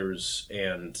of others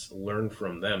and learn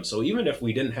from them. So even if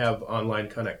we didn't have online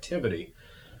connectivity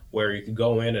where you could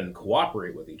go in and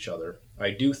cooperate with each other,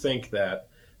 I do think that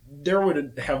there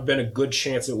would have been a good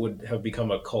chance it would have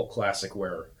become a cult classic,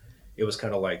 where it was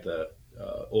kind of like the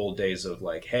old days of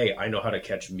like, hey, I know how to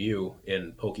catch Mew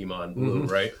in Pokemon Blue,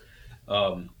 right?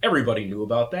 Everybody knew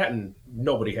about that, and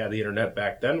nobody had the internet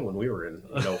back then when we were in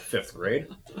 5th grade.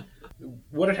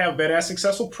 Would it have been as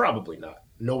successful? Probably not.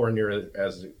 Nowhere near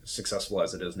as successful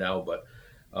as it is now, but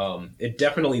it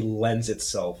definitely lends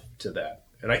itself to that.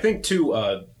 And I think, too,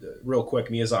 real quick,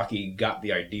 Miyazaki got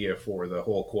the idea for the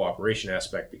whole cooperation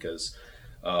aspect because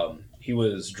he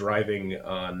was driving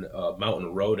on a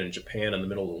mountain road in Japan in the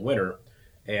middle of the winter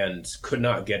and could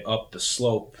not get up the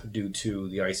slope due to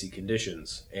the icy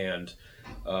conditions. And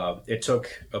It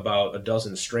took about a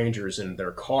dozen strangers in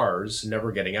their cars,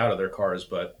 never getting out of their cars,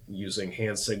 but using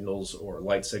hand signals or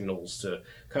light signals to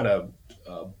kind of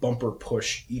bumper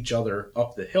push each other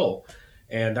up the hill.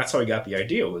 And that's how he got the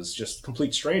idea, was just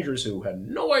complete strangers who had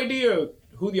no idea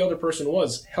who the other person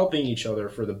was, helping each other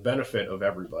for the benefit of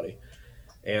everybody.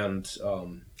 And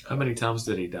how many times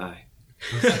did he die?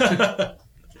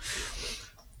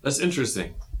 That's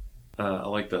interesting. I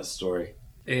like that story.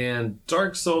 And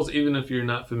Dark Souls, even if you're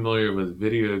not familiar with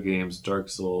video games, Dark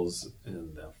Souls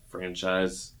and the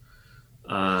franchise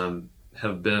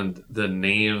the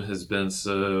name has been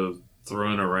so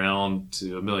thrown around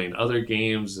to a million other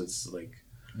games. It's like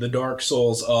the Dark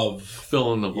Souls of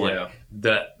fill in the blank. Yeah.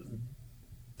 That,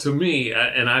 to me,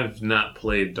 and I've not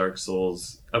played Dark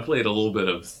Souls. I played a little bit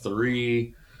of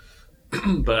 3,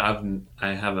 but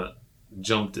I haven't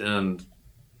jumped in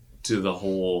to the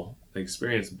whole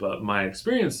experience. But my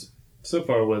experience so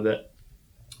far with it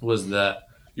was that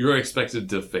you're expected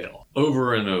to fail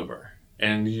over and over,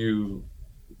 and you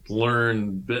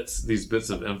learn these bits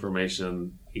of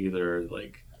information either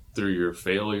like through your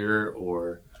failure,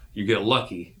 or you get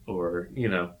lucky, or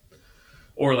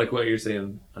or like what you're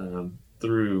saying,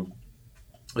 through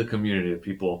the community of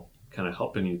people kind of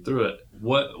helping you through it.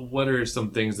 What are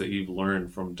some things that you've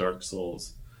learned from Dark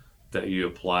Souls that you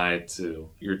apply to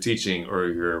your teaching or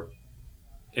your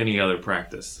any other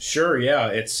practice? Sure, yeah.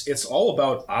 It's all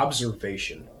about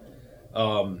observation.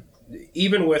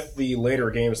 Even with the later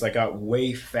games that got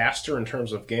way faster in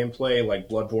terms of gameplay, like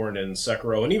Bloodborne and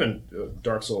Sekiro, and even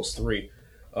Dark Souls 3,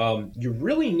 you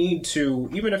really need to,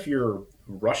 even if you're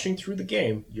rushing through the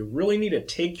game, you really need to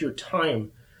take your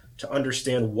time to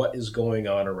understand what is going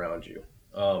on around you.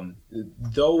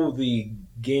 Though the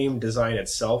game design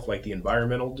itself, like the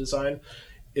environmental design,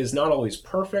 is not always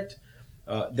perfect,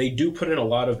 they do put in a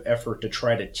lot of effort to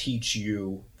try to teach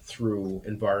you through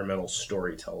environmental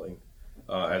storytelling,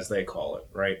 as they call it,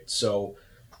 right? So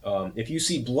if you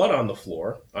see blood on the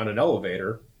floor on an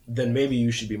elevator, then maybe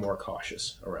you should be more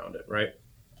cautious around it, right?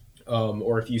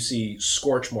 Or if you see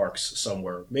scorch marks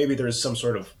somewhere, maybe there's some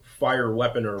sort of fire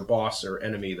weapon or boss or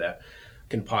enemy that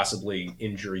can possibly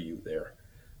injure you there.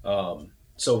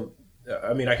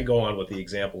 I could go on with the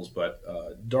examples, but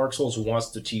Dark Souls wants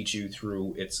to teach you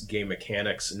through its game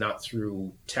mechanics, not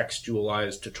through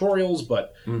textualized tutorials,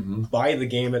 but by the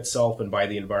game itself and by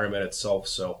the environment itself.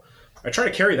 So I try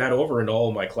to carry that over into all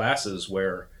of my classes,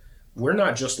 where we're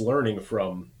not just learning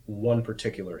from one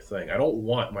particular thing. I don't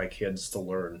want my kids to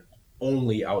learn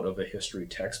only out of a history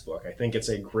textbook. I think it's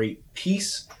a great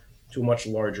piece to a much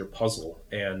larger puzzle.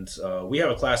 And we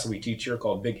have a class that we teach here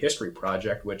called Big History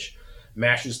Project, which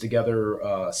mashes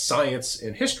together science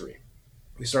and history.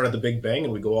 We start at the Big Bang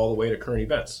and we go all the way to current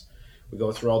events. We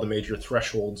go through all the major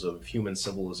thresholds of human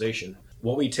civilization.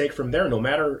 What we take from there, no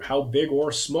matter how big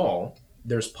or small,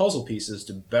 there's puzzle pieces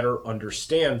to better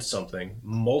understand something,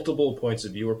 multiple points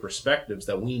of view or perspectives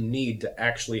that we need to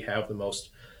actually have the most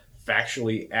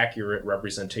factually accurate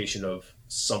representation of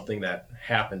something that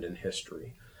happened in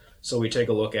history. So we take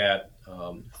a look at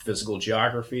physical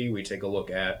geography, we take a look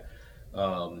at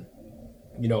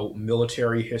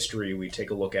military history, we take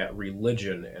a look at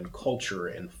religion and culture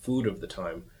and food of the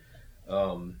time.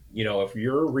 If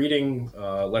you're reading,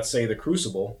 let's say, The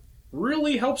Crucible,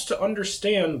 really helps to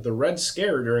understand the Red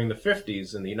Scare during the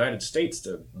 50s in the United States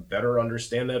to better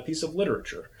understand that piece of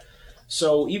literature.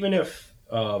 So even if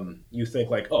you think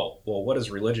like, oh, well, what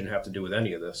does religion have to do with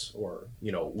any of this? Or,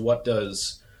 what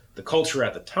does the culture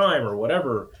at the time or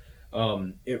whatever,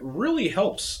 it really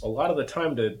helps a lot of the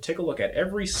time to take a look at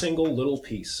every single little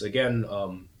piece. Again,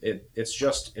 it's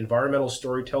just environmental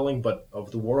storytelling, but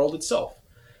of the world itself.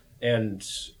 And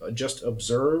just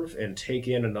observe and take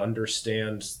in and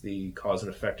understand the cause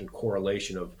and effect and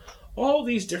correlation of all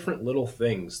these different little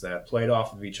things that played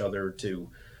off of each other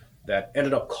that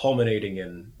ended up culminating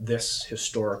in this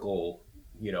historical,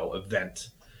 event.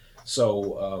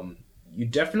 So you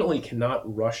definitely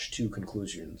cannot rush to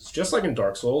conclusions. Just like in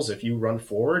Dark Souls, if you run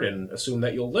forward and assume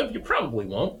that you'll live, you probably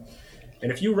won't.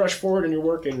 And if you rush forward in your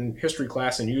work in history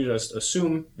class and you just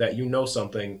assume that you know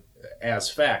something as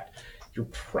fact, you're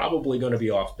probably going to be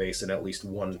off base in at least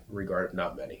one regard, if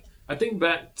not many. I think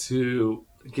back to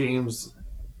games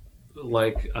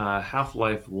like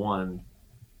Half-Life 1,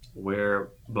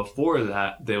 where before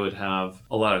that they would have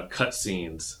a lot of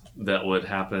cutscenes that would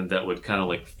happen that would kind of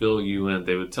like fill you in.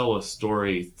 They would tell a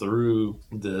story through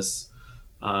this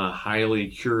highly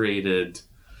curated,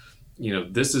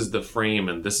 this is the frame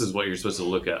and this is what you're supposed to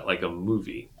look at, like a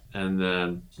movie. And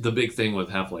then the big thing with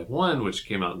Half-Life 1, which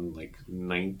came out in like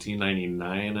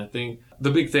 1999, I think.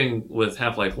 The big thing with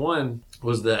Half-Life 1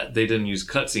 was that they didn't use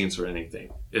cutscenes or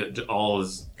anything. It all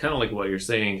is kind of like what you're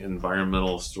saying,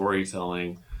 environmental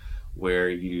storytelling, where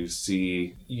you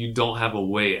see you don't have a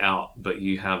way out, but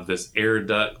you have this air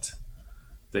duct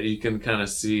that you can kind of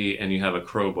see, and you have a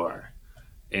crowbar.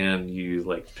 And you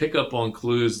like pick up on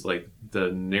clues, like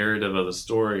the narrative of the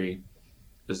story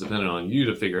is dependent on you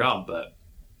to figure out, but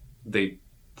they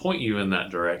point you in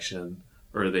that direction,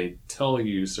 or they tell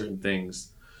you certain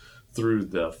things through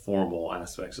the formal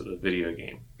aspects of the video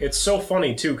game. It's so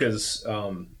funny too, because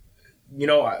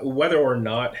whether or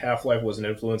not Half-Life was an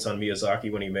influence on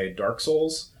Miyazaki when he made Dark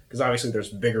Souls, because obviously there's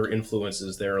bigger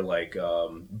influences there, like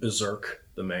Berserk,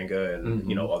 the manga,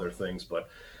 and other things, but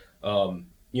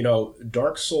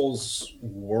Dark Souls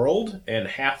world and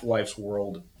Half-Life's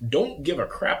world don't give a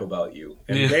crap about you,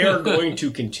 and they are going to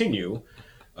continue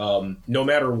no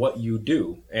matter what you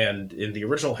do. And in the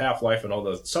original Half-Life and all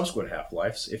the subsequent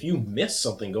Half-Lives, if you miss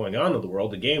something going on in the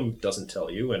world, the game doesn't tell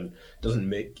you and doesn't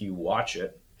make you watch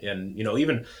it. And,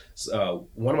 even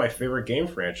one of my favorite game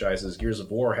franchises, Gears of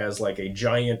War, has like a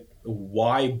giant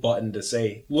Y button to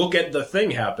say, look at the thing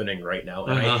happening right now,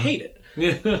 and I hate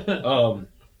it.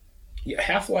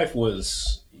 Half-Life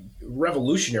was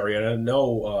revolutionary, and I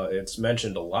know it's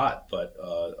mentioned a lot, but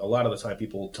a lot of the time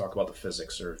people talk about the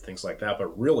physics or things like that,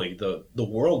 but really the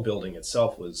world building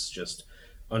itself was just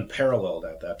unparalleled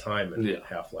at that time, and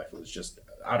Half-Life was just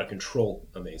out of control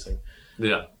amazing.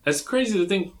 Yeah, it's crazy to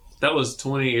think that was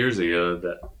 20 years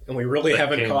ago, and we really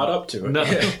haven't caught up to it.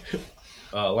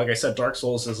 No. Like I said, Dark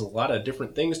Souls is a lot of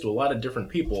different things to a lot of different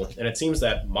people, and it seems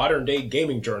that modern day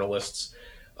gaming journalists,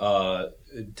 to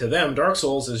them, Dark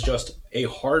Souls is just a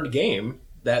hard game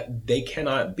that they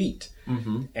cannot beat.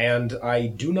 Mm-hmm. And I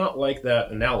do not like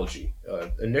that analogy.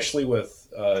 Initially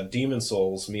with Demon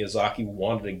Souls, Miyazaki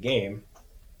wanted a game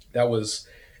that was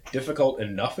difficult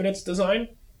enough in its design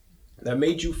that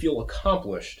made you feel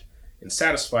accomplished and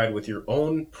satisfied with your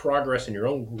own progress and your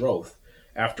own growth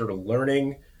after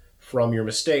learning from your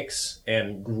mistakes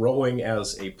and growing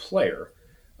as a player.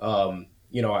 I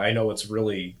know it's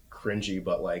really cringy,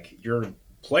 but like your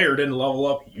player didn't level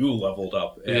up, you leveled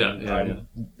up, and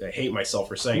I hate myself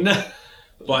for saying that.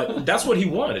 But that's what he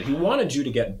wanted. He wanted you to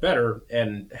get better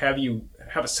and have you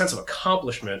have a sense of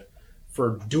accomplishment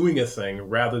for doing a thing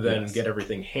rather than get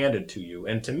everything handed to you.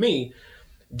 And to me,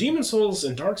 Demon Souls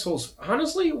and Dark Souls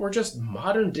honestly were just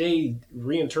modern day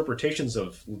reinterpretations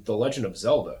of The Legend of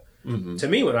Zelda. Mm-hmm. To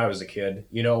me, when I was a kid,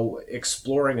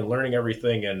 exploring and learning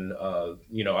everything, and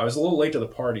I was a little late to the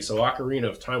party, so Ocarina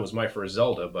of Time was my first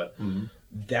Zelda, but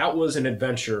that was an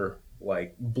adventure,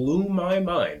 like, blew my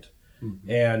mind.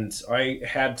 Mm-hmm. And I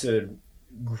had to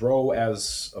grow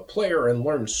as a player and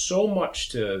learn so much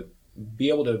to be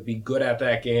able to be good at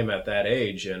that game at that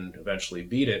age and eventually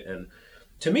beat it. And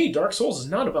to me, Dark Souls is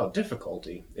not about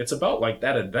difficulty. It's about, like,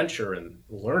 that adventure and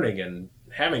learning and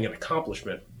having an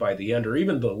accomplishment by the end, or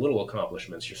even the little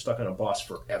accomplishments. You're stuck on a boss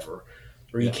forever,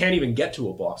 or you can't even get to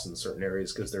a boss in certain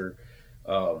areas because they're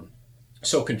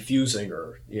so confusing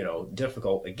or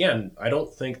difficult. Again, I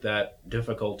don't think that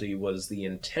difficulty was the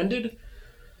intended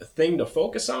thing to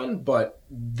focus on, but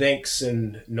thanks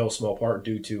in no small part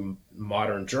due to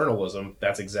modern journalism,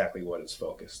 that's exactly what it's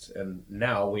focused. And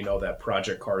now we know that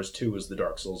Project Cars 2 is the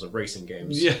Dark Souls of racing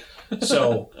games. Yeah.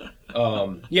 So,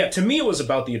 to me it was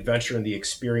about the adventure and the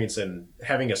experience and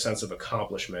having a sense of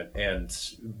accomplishment. And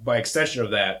by extension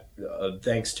of that,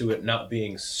 thanks to it not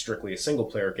being strictly a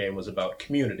single-player game, was about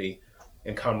community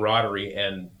and camaraderie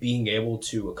and being able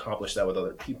to accomplish that with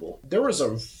other people. There was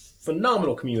a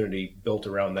phenomenal community built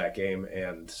around that game,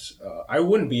 and I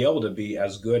wouldn't be able to be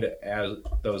as good at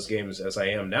those games as I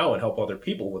am now and help other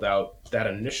people without that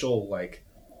initial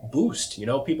boost.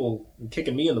 People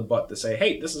kicking me in the butt to say,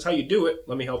 hey, this is how you do it,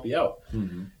 let me help you out.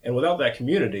 Mm-hmm. And without that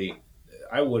community,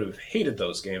 I would have hated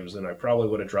those games, and I probably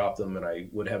would have dropped them, and I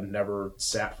would have never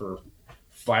sat for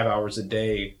 5 hours a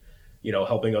day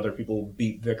helping other people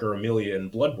beat Vic or Amelia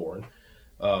in Bloodborne.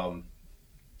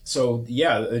 So,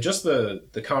 just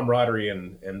the camaraderie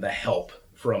and the help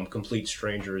from complete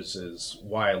strangers is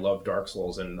why I love Dark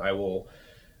Souls, and I will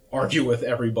argue with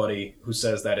everybody who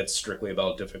says that it's strictly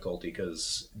about difficulty,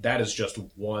 because that is just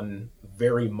one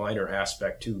very minor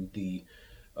aspect to the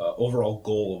overall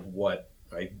goal of what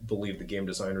I believe the game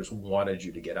designers wanted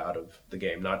you to get out of the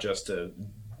game, not just to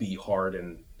be hard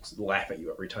and laugh at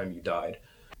you every time you died.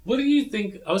 What do you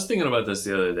think? I was thinking about this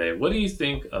the other day. What do you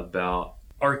think about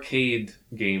arcade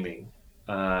gaming?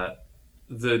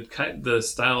 The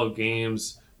style of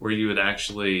games where you would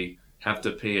actually have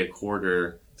to pay a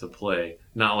quarter to play,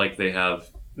 not like they have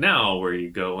now where you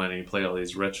go in and you play all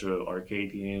these retro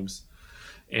arcade games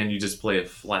and you just play a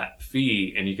flat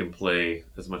fee and you can play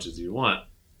as much as you want.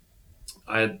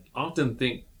 I often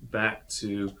think back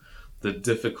to the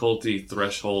difficulty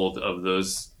threshold of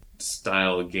those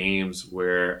style games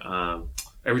where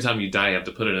every time you die, you have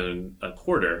to put it in a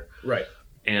quarter. Right.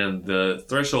 And the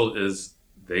threshold is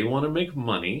they want to make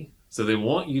money, so they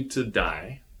want you to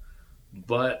die,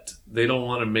 but they don't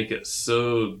want to make it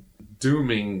so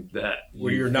dooming that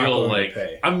Where you you're not feel going like, to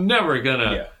pay. I'm never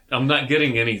gonna, I'm not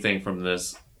getting anything from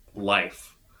this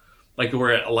life. Like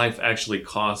where life actually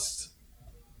costs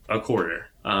a quarter.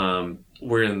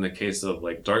 Where in the case of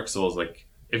like Dark Souls, like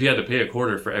if you had to pay a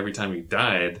quarter for every time you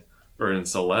died, or in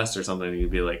Celeste or something, you'd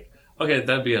be like, okay,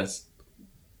 that'd be a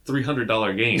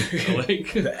 $300 game.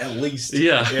 Like at least.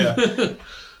 Yeah.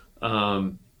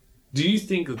 Do you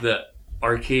think that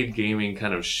arcade gaming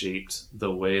kind of shaped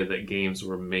the way that games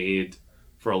were made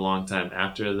for a long time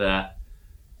after that,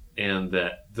 and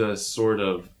that the sort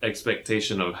of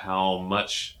expectation of how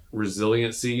much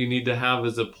resiliency you need to have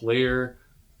as a player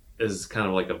is kind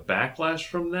of like a backlash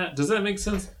from that? Does that make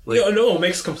sense? Like, No, it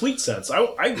makes complete sense.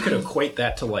 I could equate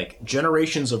that to like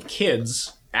generations of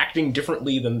kids acting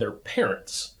differently than their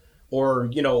parents, or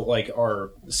like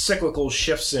our cyclical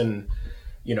shifts in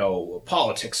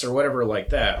politics or whatever like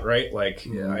that, right? Like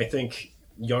I think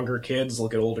younger kids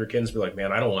look at older kids and be like,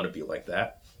 man, I don't want to be like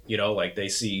that. Like they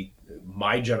see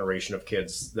my generation of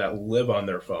kids that live on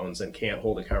their phones and can't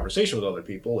hold a conversation with other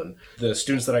people. And the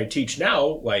students that I teach now,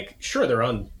 like, sure, they're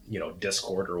on,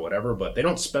 Discord or whatever, but they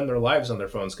don't spend their lives on their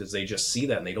phones because they just see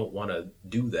that and they don't want to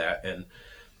do that. And,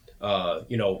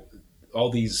 all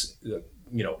these,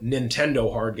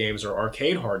 Nintendo hard games or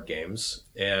arcade hard games,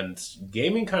 and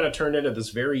gaming kind of turned into this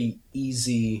very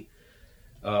easy,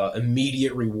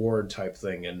 immediate reward type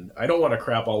thing. And I don't want to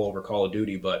crap all over Call of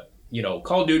Duty, but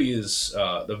Call of Duty is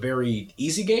the very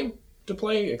easy game to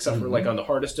play, except for like on the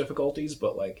hardest difficulties.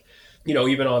 But like,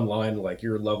 even online, like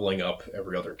you're leveling up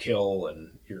every other kill,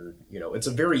 and you're, it's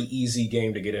a very easy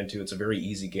game to get into. It's a very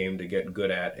easy game to get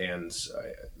good at. And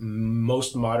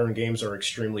most modern games are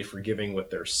extremely forgiving with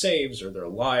their saves or their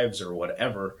lives or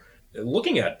whatever.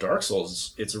 Looking at Dark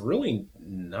Souls, it's really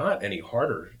not any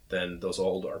harder than those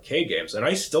old arcade games. And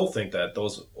I still think that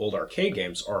those old arcade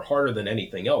games are harder than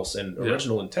anything else. And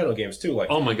original Nintendo games, too. Like,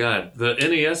 oh my God. The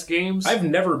NES games? I've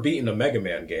never beaten a Mega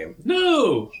Man game.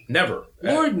 No! Never.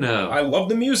 Lord, no. I love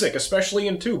the music, especially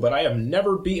in 2, but I have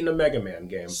never beaten a Mega Man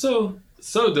game. So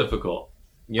difficult.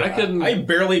 Yeah, I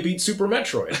barely beat Super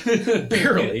Metroid.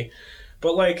 Barely.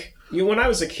 But, like, when I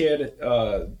was a kid,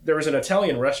 there was an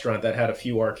Italian restaurant that had a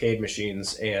few arcade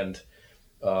machines, and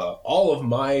all of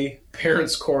my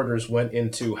parents' quarters went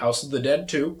into House of the Dead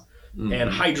 2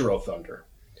 and Hydro Thunder.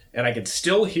 And I could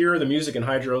still hear the music in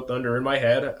Hydro Thunder in my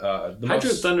head. Hydro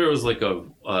Thunder was like a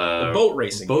boat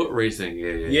racing. Boat racing,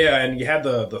 yeah. Yeah, and you had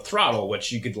the throttle,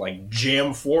 which you could, like,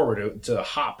 jam forward to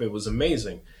hop. It was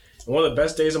amazing. And one of the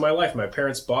best days of my life, my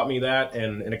parents bought me that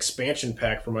and an expansion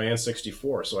pack for my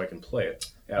N64 so I can play it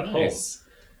at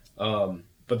home.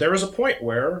 But there was a point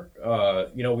where,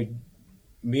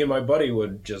 me and my buddy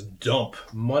would just dump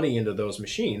money into those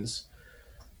machines,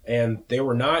 and they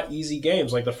were not easy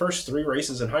games. Like the first 3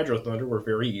 races in Hydro Thunder were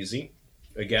very easy.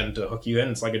 Again, to hook you in,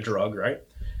 it's like a drug, right?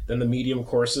 Then the medium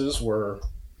courses were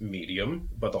medium,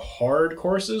 but the hard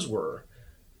courses were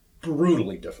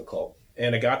brutally difficult.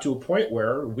 And it got to a point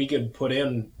where we could put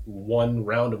in 1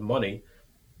 round of money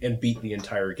and beat the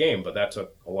entire game, but that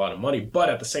took a lot of money. But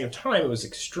at the same time, it was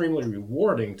extremely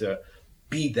rewarding to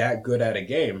be that good at a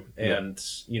game. And,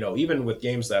 even with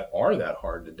games that are that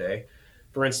hard today,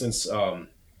 for instance,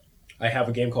 I have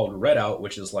a game called Redout,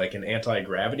 which is like an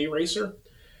anti-gravity racer.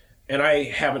 And I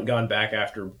haven't gone back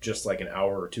after just like an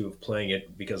hour or 2 of playing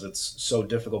it because it's so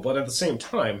difficult. But at the same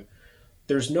time,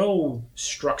 there's no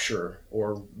structure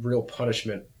or real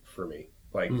punishment for me.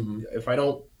 Like, if I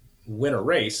don't win a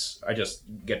race, I just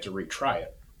get to retry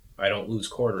it. I don't lose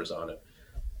quarters on it.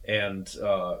 And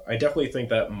I definitely think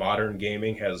that modern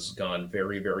gaming has gone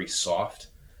very, very soft.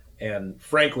 And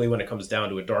frankly, when it comes down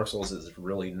to it, Dark Souls is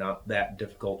really not that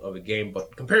difficult of a game.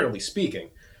 But comparatively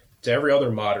speaking, to every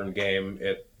other modern game,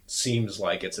 it seems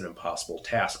like it's an impossible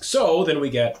task. So then we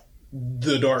get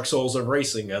the Dark Souls of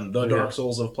racing and the Dark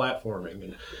Souls of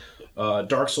platforming. And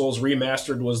Dark Souls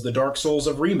Remastered was the Dark Souls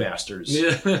of remasters.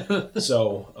 Yeah.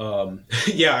 So,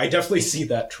 I definitely see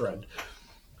that trend.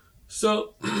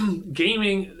 So,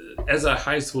 gaming, as a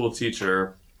high school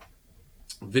teacher,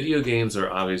 video games are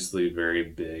obviously very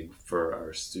big for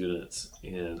our students.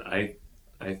 And I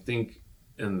think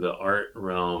in the art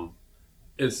realm,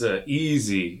 it's an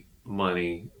easy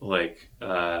money,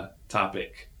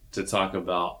 topic to talk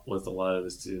about with a lot of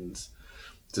the students,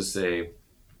 to say,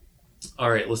 all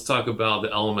right, let's talk about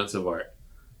the elements of art.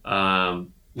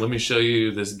 Let me show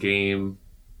you this game,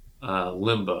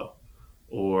 Limbo,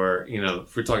 or,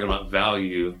 if we're talking about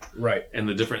value, right, and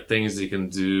the different things you can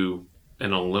do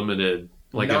in a limited,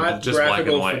 like not just black and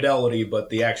graphical white fidelity, but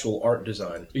the actual art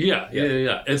design. Yeah.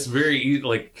 It's very easy.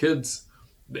 Like kids,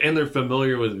 and they're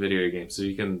familiar with video games, so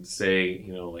you can say,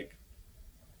 like,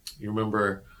 you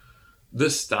remember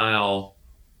this style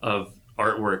of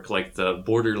artwork, like the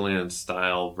Borderlands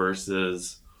style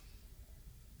versus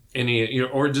any,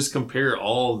 or just compare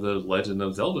all the Legend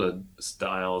of Zelda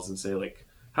styles and say, like,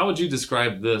 how would you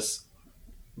describe this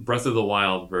Breath of the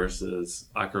Wild versus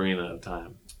Ocarina of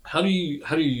Time? How do you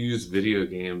use video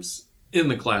games in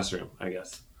the classroom, I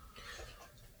guess?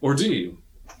 Or do you?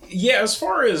 Yeah, as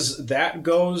far as that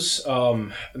goes,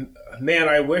 man,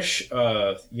 I wish,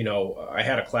 I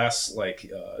had a class like,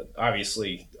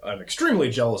 obviously, I'm extremely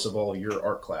jealous of all your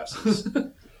art classes.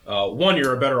 One,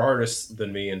 you're a better artist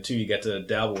than me, and two, you get to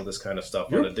dabble with this kind of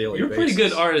stuff on a daily basis. You're a pretty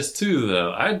good artist, too,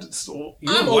 though.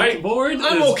 Whiteboard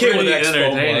I'm is okay with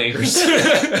entertaining.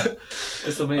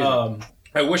 It's amazing.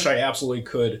 I wish I absolutely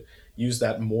could use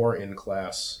that more in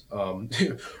class.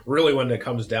 Really, when it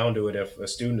comes down to it, if a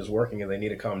student is working and they need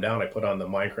to calm down, I put on the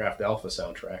Minecraft Alpha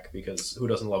soundtrack, because who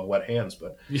doesn't love wet hands?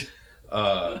 But,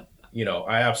 I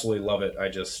absolutely love it. I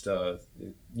just,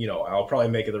 I'll probably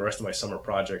make it the rest of my summer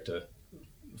project to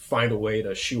find a way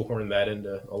to shoehorn that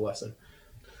into a lesson.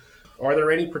 Are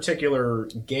there any particular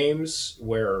games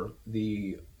where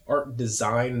the art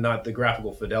design, not the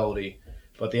graphical fidelity,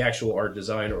 but the actual art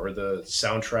design or the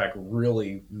soundtrack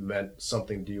really meant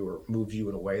something to you or moved you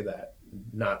in a way that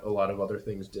not a lot of other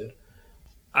things did?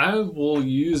 I will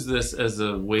use this as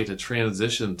a way to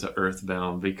transition to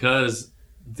Earthbound, because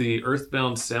the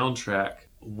Earthbound soundtrack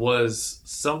was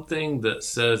something that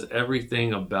says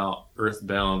everything about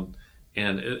Earthbound.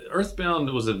 And Earthbound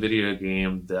was a video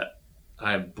game that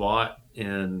I bought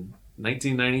in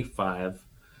 1995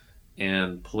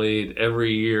 and played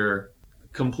every year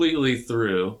completely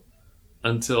through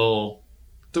until,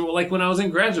 like, when I was in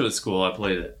graduate school, I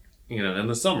played it, in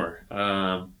the summer.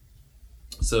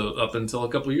 So up until a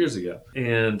couple years ago.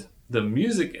 And the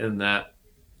music in that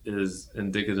is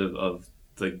indicative of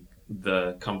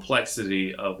the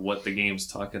complexity of what the game's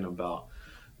talking about.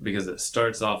 Because it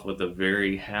starts off with a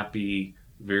very happy,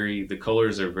 the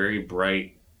colors are very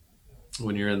bright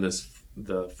when you're in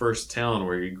the first town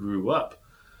where you grew up.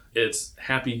 It's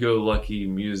happy-go-lucky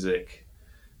music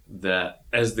that,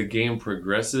 as the game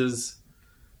progresses,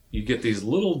 you get these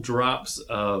little drops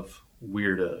of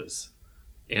weirdos.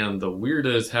 And the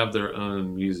weirdos have their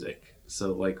own music.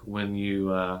 So, like, when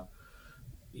you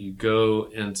go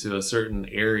into a certain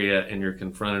area and you're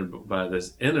confronted by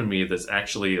this enemy that's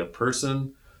actually a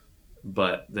person,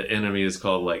 but the enemy is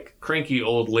called, like, Cranky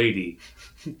Old Lady.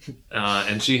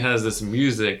 And she has this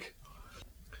music,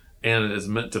 and it is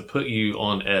meant to put you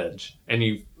on edge. And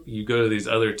you go to these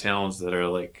other towns that are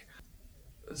like,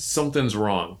 something's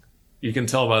wrong. You can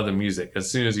tell by the music. As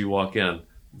soon as you walk in,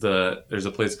 there's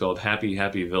a place called Happy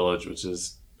Happy Village, which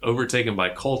is overtaken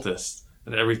by cultists,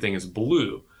 and everything is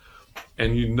blue.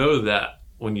 And you know that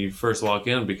when you first walk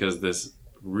in, because this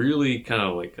really kind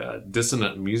of like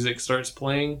dissonant music starts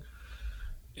playing,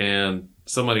 and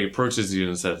somebody approaches you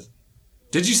and says,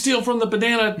 "Did you steal from the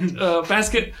banana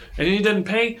basket and you didn't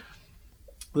pay?"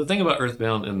 The thing about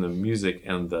Earthbound and the music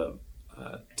and the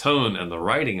tone and the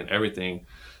writing and everything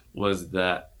was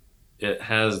that it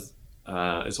has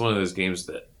it's one of those games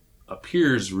that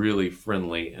appears really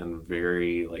friendly and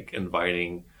very, like,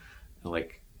 inviting, and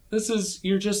like,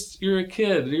 you're a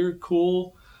kid, you're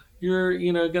cool,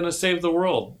 you're gonna save the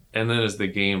world. And then as the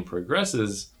game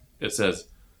progresses, it says,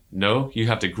 no, you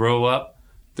have to grow up,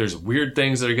 there's weird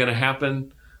things that are gonna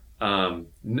happen,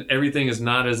 everything is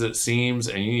not as it seems,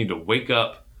 and you need to wake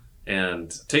up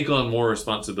and take on more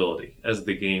responsibility as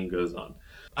the game goes on.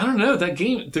 I don't know, that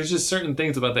game, there's just certain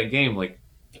things about that game, like,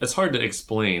 it's hard to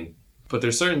explain, but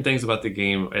there's certain things about the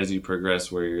game as you progress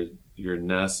where you're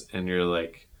Ness and you're,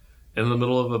 like, in the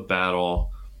middle of a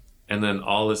battle, and then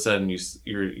all of a sudden you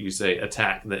say,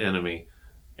 attack the enemy,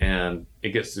 and it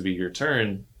gets to be your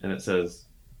turn, and it says,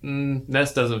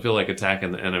 Ness doesn't feel like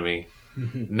attacking the enemy.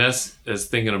 Ness is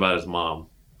thinking about his mom.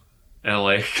 And,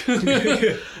 like,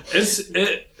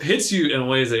 it hits you in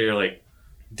ways that you're like,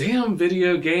 damn,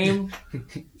 video game,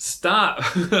 stop.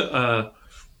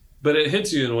 But it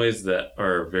hits you in ways that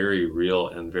are very real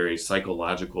and very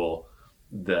psychological,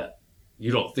 that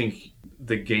you don't think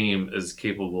the game is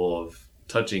capable of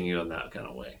touching you in that kind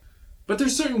of way. But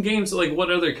there's certain games, like,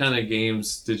 what other kind of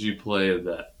games did you play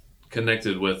that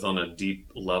connected with on a deep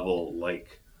level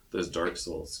like those Dark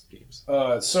Souls games.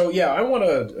 So yeah, I want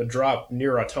to drop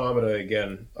Nier Automata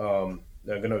again. I'm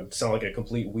going to sound like a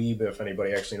complete weeb if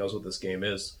anybody actually knows what this game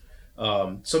is.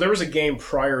 So there was a game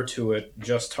prior to it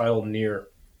just titled Nier,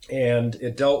 and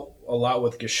it dealt a lot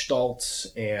with Gestalt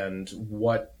and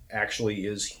what actually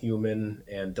is human,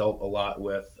 and dealt a lot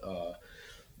with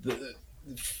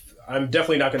I'm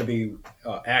definitely not going to be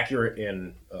accurate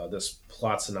in this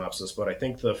plot synopsis, but I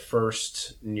think the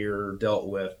first Nier dealt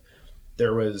with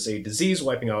there was a disease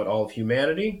wiping out all of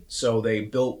humanity, so they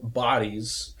built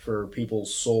bodies for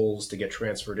people's souls to get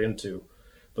transferred into.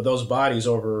 But those bodies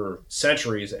over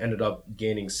centuries ended up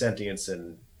gaining sentience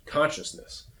and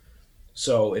consciousness.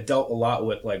 So it dealt a lot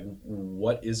with, like,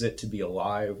 what is it to be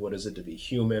alive? What is it to be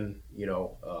human?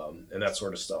 And that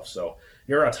sort of stuff. So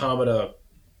Nier Automata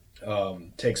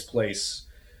takes place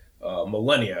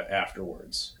millennia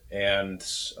afterwards. And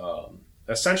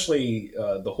essentially,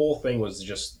 the whole thing was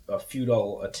just a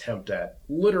futile attempt at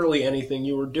literally anything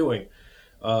you were doing.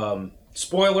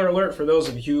 Spoiler alert for those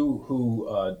of you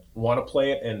who want to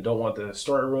play it and don't want the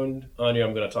story ruined on you,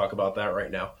 I'm going to talk about that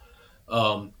right now.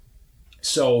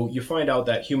 So you find out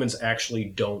that humans actually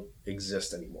don't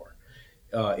exist anymore.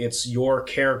 It's your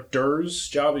character's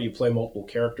job, you play multiple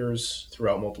characters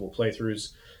throughout multiple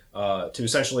playthroughs, to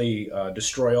essentially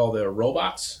destroy all the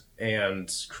robots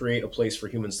and create a place for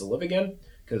humans to live again,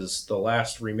 because the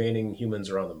last remaining humans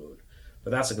are on the moon.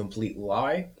 But that's a complete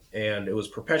lie, and it was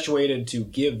perpetuated to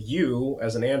give you,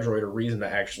 as an android, a reason to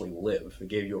actually live. It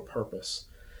gave you a purpose.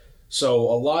 So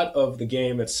a lot of the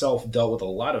game itself dealt with a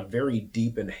lot of very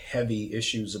deep and heavy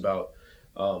issues about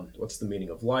what's the meaning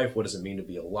of life, what does it mean to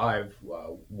be alive,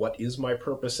 what is my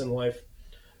purpose in life.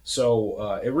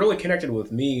 So it really connected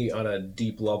with me on a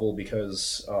deep level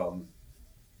because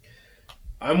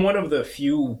I'm one of the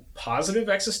few positive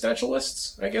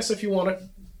existentialists, I guess, if you want to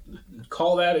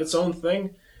call that its own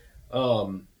thing.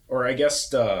 Or I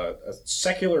guess a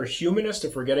secular humanist,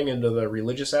 if we're getting into the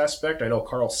religious aspect. I know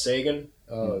Carl Sagan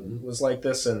was like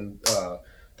this, and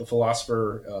the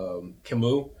philosopher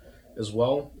Camus as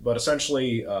well. But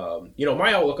essentially,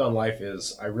 my outlook on life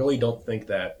is I really don't think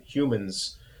that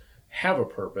humans have a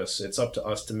purpose. It's up to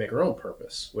us to make our own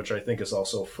purpose, which I think is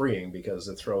also freeing because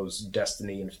it throws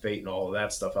destiny and fate and all of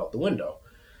that stuff out the window.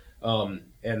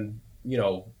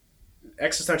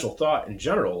 Existential thought in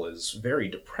general is very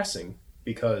depressing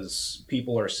because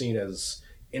people are seen as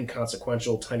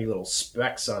inconsequential, tiny little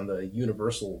specks on the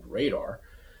universal radar.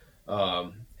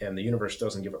 And the universe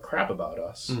doesn't give a crap about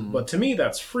us. Mm-hmm. But to me,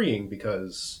 that's freeing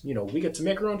because, we get to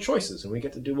make our own choices and we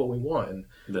get to do what we want. And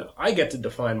I get to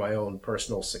define my own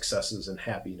personal successes and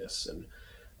happiness and,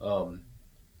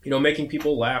 making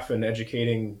people laugh and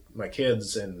educating my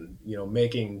kids and,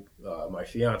 making my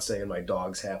fiance and my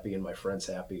dogs happy and my friends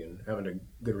happy and having a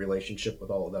good relationship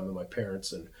with all of them and my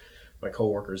parents and my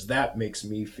coworkers. That makes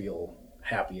me feel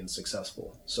happy and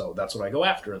successful. So that's what I go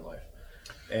after in life.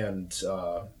 And,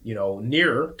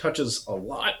 Nier touches a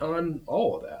lot on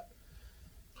all of that.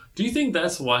 Do you think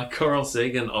that's why Carl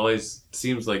Sagan always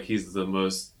seems like he's the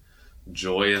most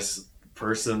joyous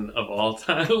person of all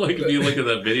time? Like, if you look at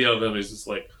that video of him, he's just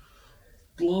like,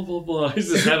 blah, blah, blah. He's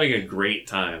just having a great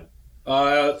time.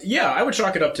 Yeah, I would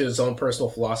chalk it up to his own personal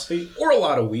philosophy or a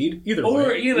lot of weed. Either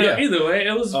way. Either way,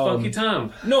 it was a funky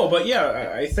time. No, but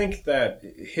yeah, I think that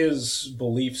his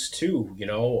beliefs too,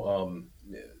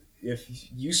 if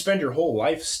you spend your whole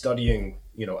life studying,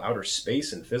 outer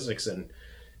space and physics, and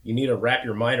you need to wrap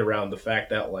your mind around the fact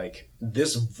that, like,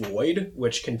 this void,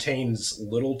 which contains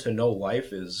little to no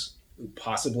life, is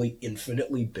possibly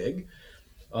infinitely big.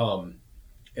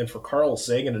 And for Carl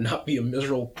Sagan to not be a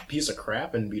miserable piece of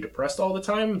crap and be depressed all the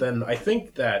time, then I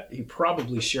think that he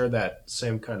probably shared that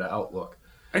same kind of outlook.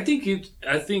 I think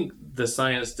the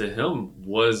science to him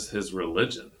was his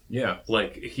religion. Yeah.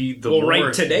 Like,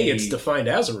 right today it's defined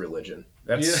as a religion.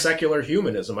 That's secular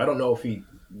humanism. I don't know if he,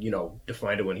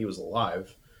 defined it when he was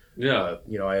alive. Yeah.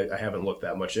 I haven't looked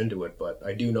that much into it, but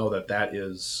I do know that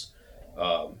is,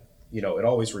 it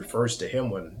always refers to him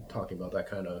when talking about that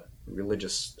kind of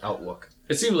religious outlook.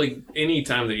 It seems like any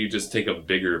time that you just take a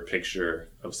bigger picture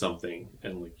of something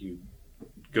and, like, you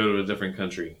go to a different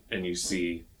country and you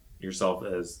see yourself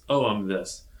as, oh, I'm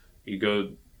this. You go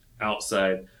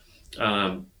outside.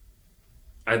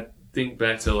 I think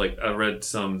back to, like, I read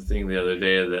something the other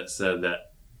day that said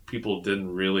that people didn't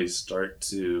really start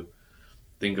to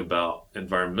think about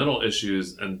environmental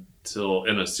issues until,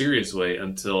 in a serious way,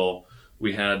 until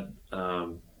we had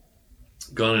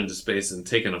gone into space and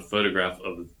taken a photograph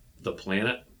of the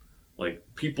planet. Like,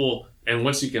 people, and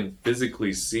once you can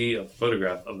physically see a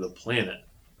photograph of the planet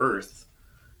Earth,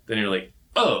 then you're like,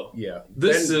 oh, Yeah.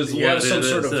 this Then is you what have it some is.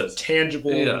 sort of This.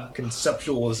 tangible Yeah.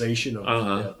 conceptualization of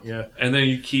Uh-huh. yeah. And then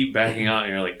you keep backing out,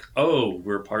 and you're like, oh,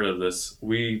 we're part of this.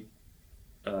 We,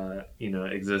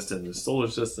 exist in the solar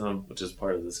system, which is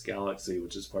part of this galaxy,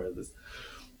 which is part of this.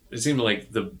 It seemed like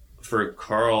for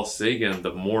Carl Sagan,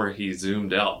 the more he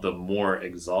zoomed out, the more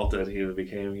exalted he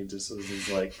became. He just was just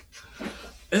like,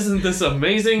 isn't this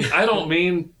amazing? I don't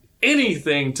mean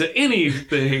anything to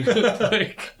anything.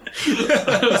 Like,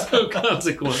 so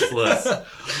consequenceless.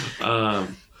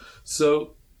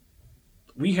 So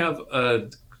we have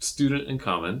a student in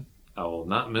common. I will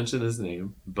not mention his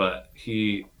name, but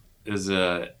he is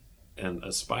an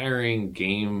aspiring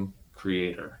game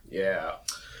creator. Yeah.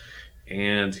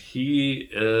 And he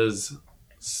is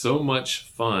so much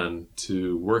fun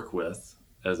to work with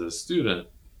as a student.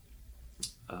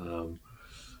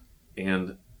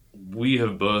 And we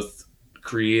have both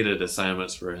created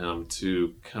assignments for him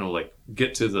to kind of like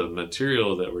get to the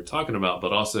material that we're talking about,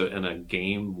 but also in a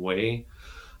game way,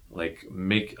 like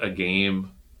make a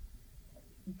game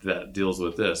that deals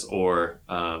with this, or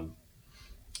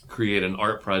create an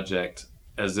art project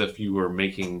as if you were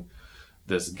making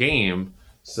this game.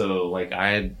 So like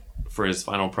for his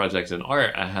final project in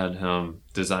art, I had him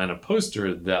design a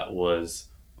poster that was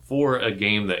for a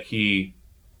game that he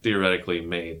theoretically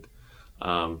made.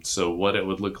 So what it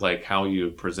would look like, how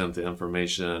you present the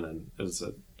information, and it's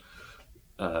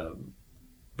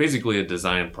basically a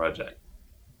design project.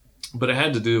 But it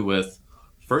had to do with,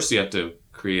 first you have to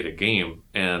create a game,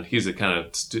 and he's the kind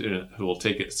of student who will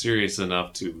take it serious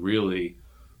enough to really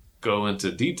go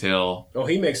into detail. Oh,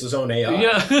 he makes his own AI.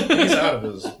 Yeah. He's out of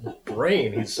his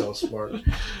brain. He's so smart.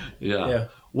 Yeah.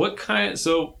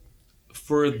 So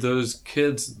for those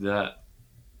kids that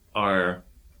are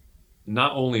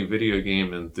not only video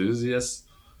game enthusiasts,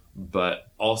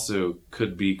 but also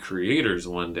could be creators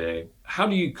one day, how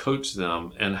do you coach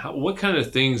them, and what kind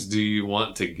of things do you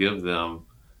want to give them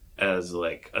as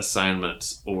like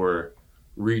assignments or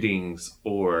readings,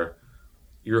 or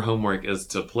your homework is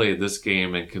to play this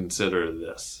game and consider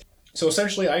this? So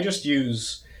essentially, I just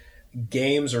use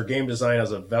games or game design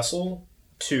as a vessel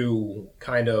to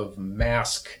kind of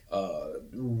mask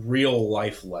real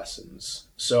life lessons.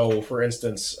 So, for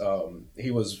instance,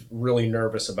 he was really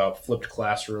nervous about flipped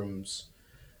classrooms.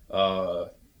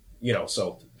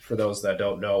 So for those that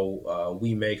don't know,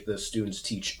 we make the students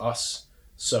teach us.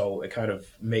 So it kind of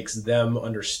makes them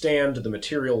understand the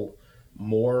material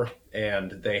more,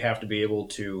 and they have to be able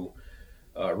to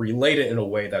relate it in a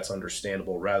way that's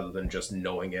understandable rather than just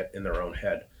knowing it in their own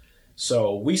head.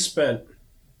 So we spent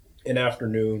an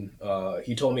afternoon.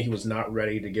 He told me he was not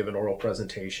ready to give an oral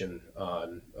presentation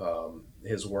on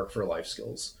his work for life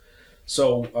skills.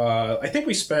 So I think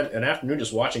we spent an afternoon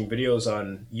just watching videos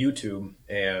on YouTube,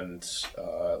 and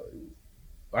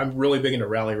I'm really big into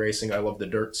rally racing. I love the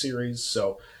Dirt series,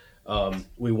 so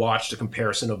we watched a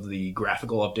comparison of the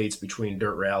graphical updates between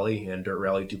Dirt Rally and Dirt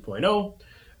Rally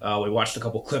 2.0. We watched a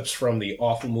couple clips from the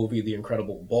awful movie The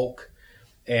Incredible Bulk.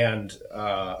 And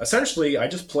essentially, I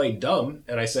just played dumb,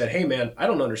 and I said, hey, man, I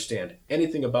don't understand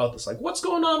anything about this. Like, what's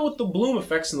going on with the bloom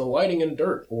effects and the lighting in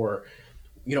Dirt? Or,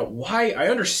 why? I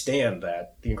understand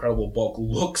that The Incredible Bulk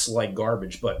looks like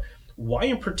garbage, but why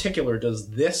in particular does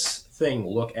this thing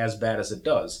look as bad as it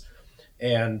does?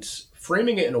 And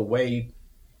framing it in a way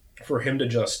for him to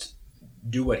just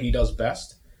do what he does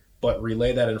best, but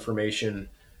relay that information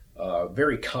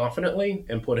very confidently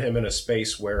and put him in a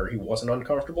space where he wasn't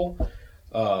uncomfortable,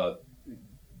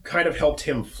 kind of helped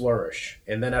him flourish.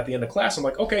 And then at the end of class, I'm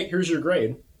like, okay, here's your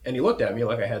grade. And he looked at me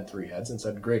like I had 3 heads and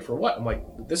said, grade for what? I'm like,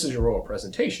 this is your oral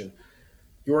presentation.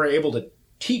 You were able to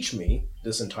teach me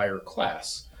this entire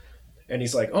class. And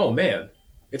he's like, oh man,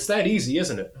 it's that easy,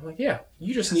 isn't it? I'm like, yeah,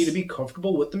 you just need to be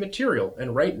comfortable with the material.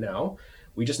 And right now,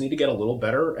 we just need to get a little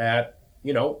better at,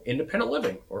 independent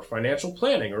living or financial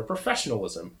planning or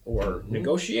professionalism or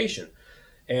negotiation.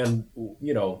 And,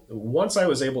 once I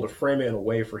was able to frame it in a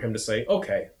way for him to say,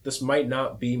 okay, this might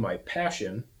not be my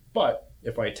passion, but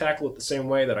if I tackle it the same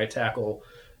way that I tackle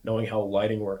knowing how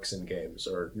lighting works in games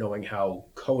or knowing how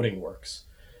coding works,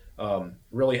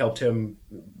 really helped him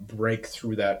break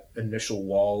through that initial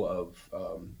wall of,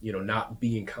 not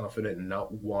being confident and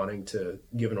not wanting to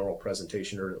give an oral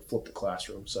presentation or to flip the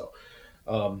classroom. So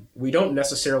we don't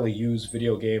necessarily use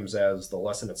video games as the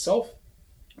lesson itself,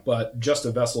 but just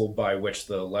a vessel by which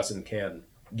the lesson can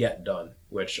get done,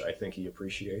 which I think he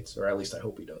appreciates, or at least I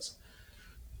hope he does.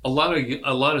 A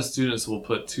lot of students will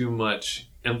put too much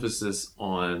emphasis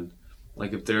on,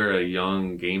 like if they're a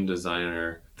young game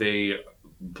designer, they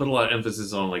put a lot of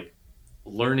emphasis on like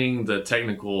learning the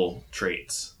technical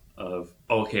traits of,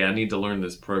 okay, I need to learn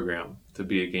this program to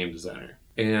be a game designer.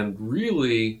 And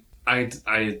really, I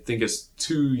think it's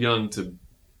too young to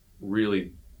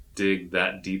really dig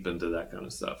that deep into that kind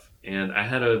of stuff. And I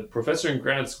had a professor in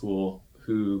grad school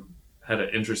who had an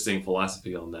interesting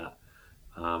philosophy on that.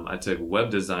 I took web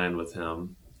design with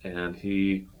him, and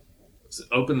he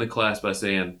opened the class by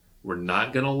saying, we're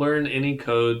not going to learn any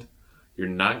code. You're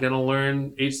not going to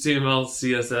learn HTML,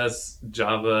 CSS,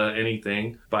 Java,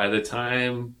 anything. By the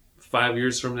time 5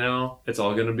 years from now, it's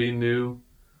all going to be new.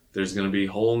 There's going to be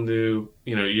whole new,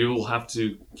 you will have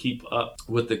to keep up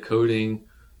with the coding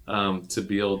to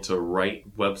be able to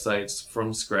write websites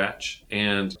from scratch.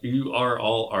 And you are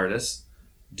all artists.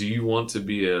 Do you want to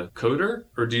be a coder,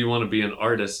 or do you want to be an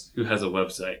artist who has a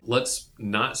website? Let's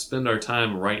not spend our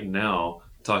time right now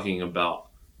talking about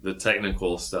the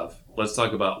technical stuff. Let's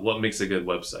talk about what makes a good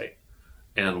website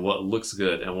and what looks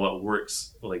good and what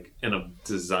works like in a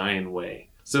design way.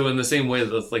 So in the same way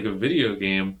that's like a video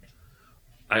game,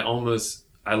 I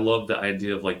love the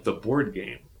idea of like the board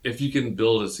game. If you can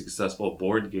build a successful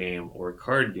board game or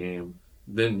card game,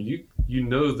 then you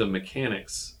know the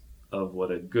mechanics of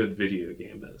what a good video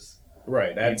game is.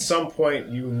 Right. At some point,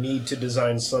 you need to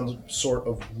design some sort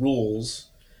of rules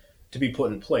to be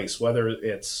put in place, whether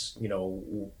it's,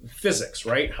 physics,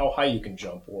 right? How high you can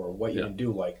jump or what you can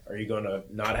do. Like, are you going to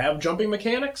not have jumping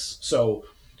mechanics? So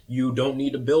you don't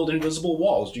need to build invisible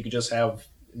walls. You could just have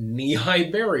knee-high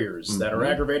barriers that are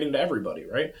aggravating to everybody,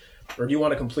 right? Or do you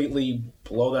want to completely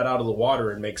blow that out of the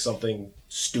water and make something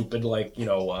stupid like,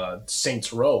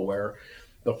 Saints Row, where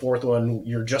the fourth one,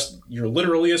 you're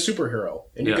literally a superhero,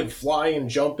 and you can fly and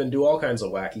jump and do all kinds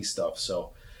of wacky stuff.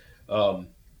 So,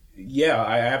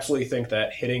 I absolutely think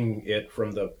that hitting it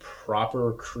from the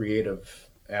proper creative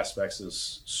aspects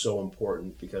is so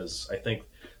important, because I think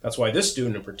that's why this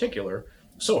student in particular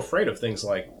is so afraid of things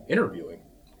like interviewing,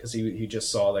 because he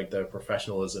just saw like the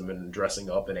professionalism and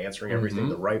dressing up and answering everything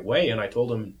the right way. And I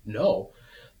told him, no,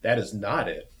 that is not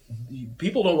it.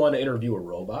 People don't want to interview a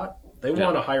robot. They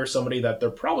want to hire somebody that they're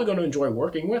probably going to enjoy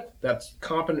working with, that's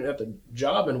competent at the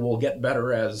job and will get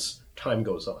better as time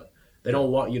goes on. They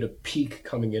don't want you to peak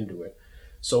coming into it.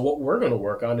 So what we're going to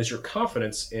work on is your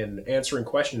confidence in answering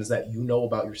questions that you know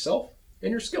about yourself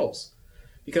and your skills.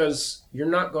 Because you're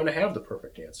not going to have the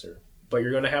perfect answer, but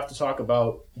you're going to have to talk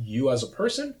about you as a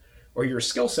person or your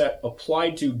skill set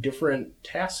applied to different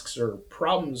tasks or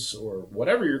problems or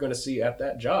whatever you're going to see at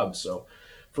that job. So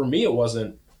for me, it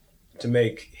wasn't to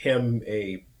make him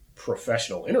a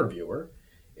professional interviewer.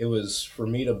 It was for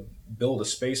me to build a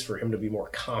space for him to be more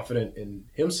confident in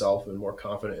himself and more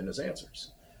confident in his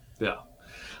answers. Yeah.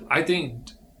 I think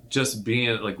just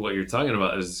being like what you're talking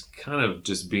about is kind of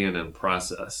just being in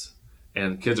process.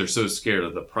 And kids are so scared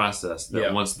of the process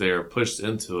that once they're pushed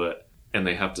into it and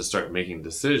they have to start making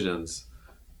decisions,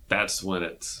 that's when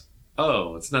it's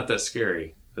not that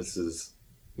scary. This is,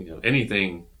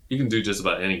 anything, you can do just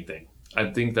about anything. I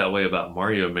think that way about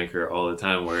Mario Maker all the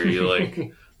time, where you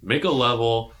like make a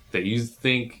level that you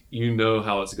think you know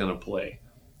how it's going to play.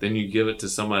 Then you give it to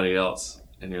somebody else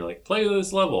and you're like, play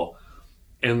this level.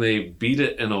 And they beat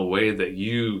it in a way that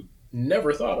you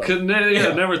never thought of.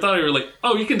 Never thought of. You're like,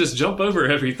 oh, you can just jump over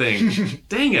everything.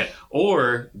 Dang it.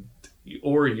 Or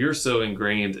you're so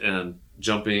ingrained in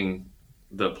jumping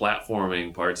the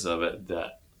platforming parts of it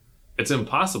that it's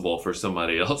impossible for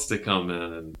somebody else to come in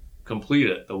and complete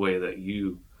it the way that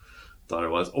you thought it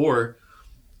was. Or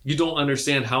you don't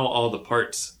understand how all the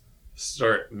parts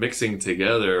start mixing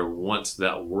together once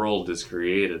that world is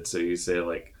created. So you say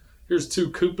like, here's 2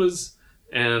 Koopas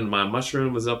and my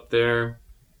mushroom is up there,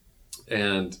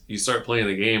 and you start playing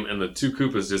the game and the 2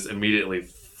 Koopas just immediately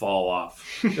fall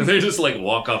off. And they just like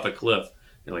walk off a cliff.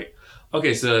 You're like,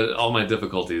 okay, so all my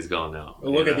difficulty is gone now.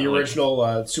 Look at the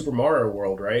original Super Mario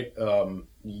World, right?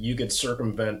 You could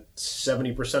circumvent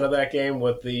 70% of that game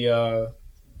with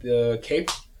the cape.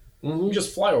 You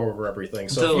just fly over everything.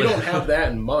 So if you don't have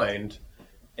that in mind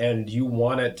and you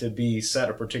want it to be set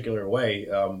a particular way,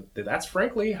 that's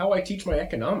frankly how I teach my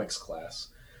economics class.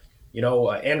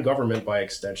 And government by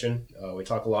extension. We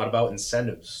talk a lot about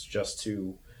incentives just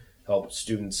to help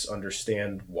students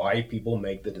understand why people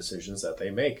make the decisions that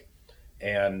they make.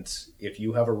 And if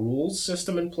you have a rules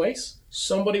system in place,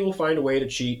 somebody will find a way to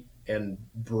cheat and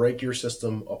break your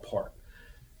system apart.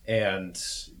 And,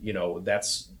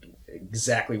 that's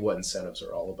exactly what incentives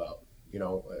are all about.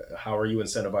 How are you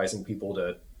incentivizing people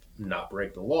to not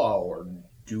break the law or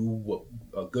do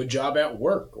a good job at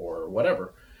work or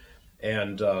whatever?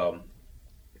 And,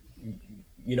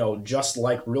 just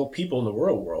like real people in the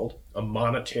real world, a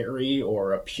monetary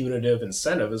or a punitive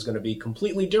incentive is going to be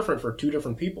completely different for 2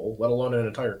 different people, let alone an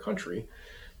entire country.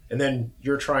 And then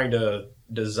you're trying to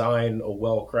design a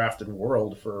well-crafted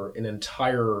world for an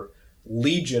entire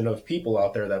legion of people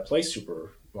out there that play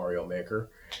Super Mario Maker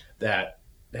that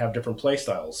have different play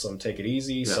styles. Some take it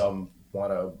easy, some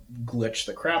want to glitch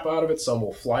the crap out of it, some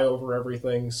will fly over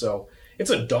everything. So it's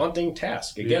a daunting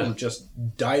task. Again, just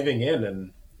diving in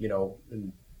and,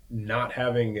 and not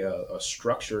having a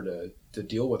structure to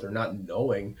deal with, or not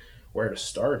knowing where to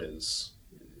start is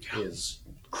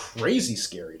crazy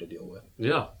scary to deal with.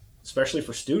 Yeah. Especially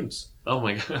for students. Oh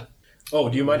my God. Oh,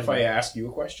 do you mind if I ask you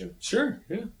a question? Sure.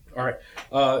 Yeah. All right.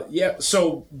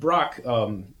 So Brock,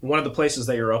 one of the places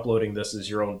that you're uploading this is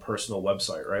your own personal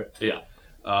website, right? Yeah.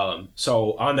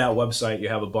 So on that website, you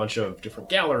have a bunch of different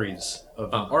galleries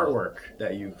of artwork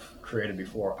that you've created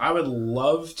before. I would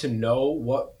love to know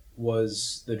what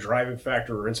was the driving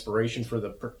factor or inspiration for the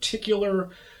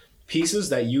particular pieces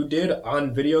that you did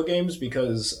on video games,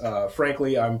 because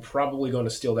frankly, I'm probably going to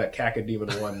steal that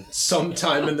Cacodemon one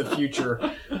sometime in the future,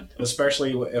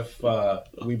 especially if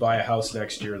we buy a house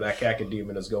next year. That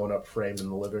Cacodemon is going up framed in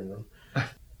the living room.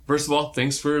 First of all,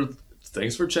 thanks for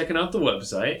checking out the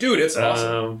website, dude. It's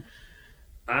awesome.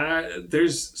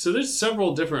 There's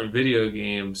several different video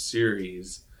game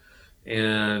series,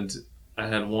 and I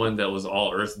had one that was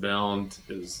all Earthbound.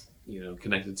 It was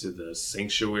connected to the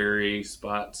sanctuary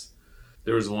spots.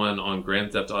 There was one on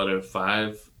Grand Theft Auto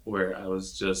 5 where it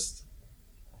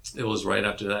was right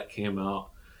after that came out,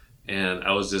 and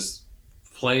I was just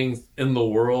playing in the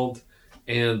world,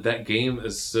 and that game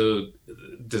is so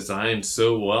designed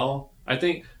so well. I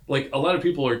think a lot of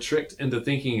people are tricked into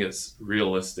thinking it's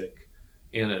realistic,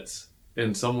 and it's,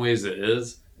 in some ways it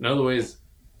is. In other ways,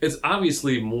 it's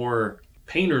obviously more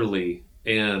painterly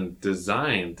and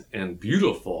designed and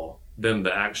beautiful than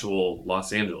the actual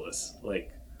Los Angeles.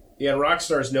 Yeah, and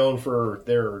Rockstar is known for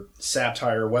their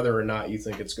satire, whether or not you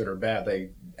think it's good or bad. They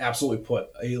absolutely put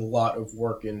a lot of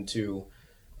work into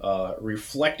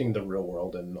reflecting the real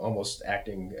world and almost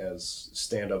acting as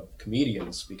stand-up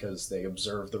comedians, because they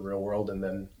observe the real world and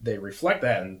then they reflect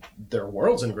that in their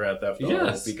worlds in Grand Theft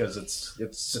Auto, because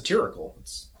it's satirical.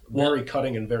 It's very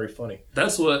cutting and very funny.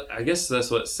 That's what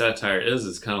satire is.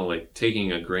 It's kind of like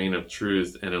taking a grain of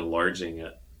truth and enlarging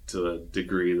it to a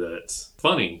degree that it's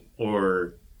funny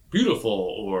or beautiful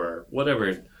or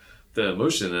whatever the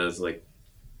emotion is. I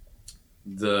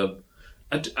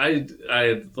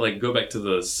go back to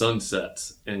the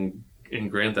sunsets in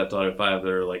Grand Theft Auto 5.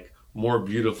 They're more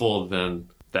beautiful than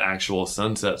the actual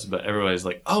sunsets, but everybody's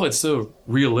like, oh, it's so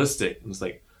realistic. And it's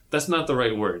that's not the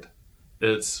right word.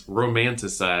 It's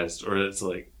romanticized, or it's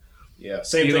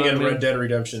same thing in Red Dead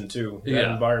Redemption 2.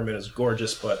 That environment is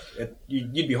gorgeous, but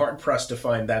you'd be hard-pressed to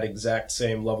find that exact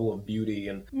same level of beauty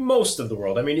in most of the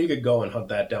world. I mean, you could go and hunt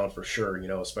that down for sure,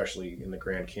 especially in the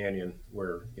Grand Canyon,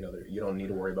 where, you don't need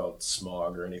to worry about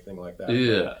smog or anything like that.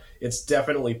 Yeah. But it's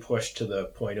definitely pushed to the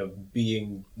point of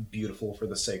being beautiful for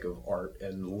the sake of art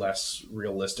and less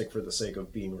realistic for the sake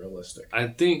of being realistic. I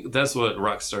think that's what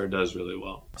Rockstar does really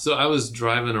well. So I was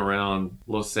driving around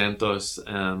Los Santos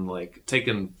and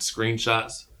taking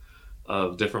screenshots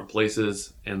of different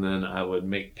places, and then I would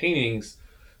make paintings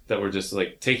that were just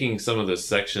taking some of those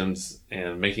sections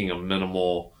and making a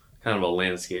minimal kind of a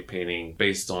landscape painting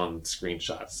based on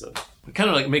screenshots of kind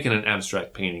of making an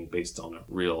abstract painting based on a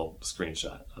real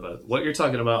screenshot. What you're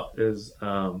talking about is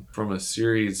from a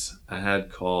series I had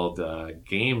called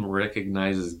Game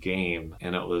Recognizes Game,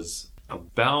 and it was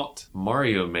about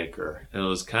Mario Maker, and it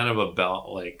was kind of about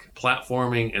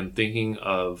platforming and thinking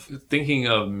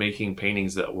of making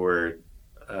paintings that were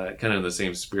kind of in the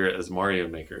same spirit as Mario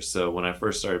Maker. So when I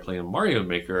first started playing Mario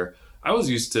Maker, I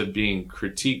was used to being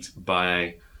critiqued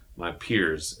by my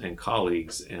peers and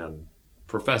colleagues and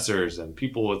professors and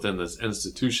people within this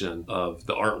institution of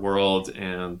the art world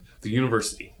and the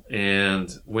university. And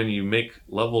when you make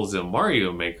levels in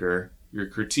Mario Maker, you're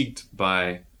critiqued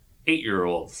by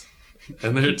 8-year-olds.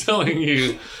 And they're telling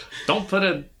you, don't put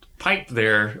a pipe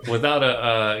there without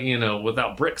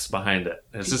without bricks behind it.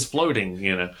 It's just floating,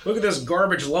 Look at this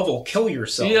garbage level. Kill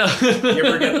yourself. Yeah. You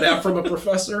ever get that from a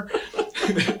professor?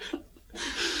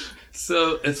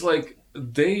 So it's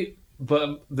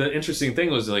but the interesting thing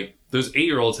was those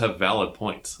 8-year-olds have valid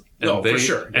points. And for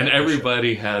sure. And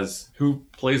everybody who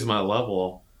plays my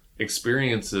level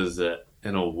experiences it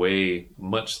in a way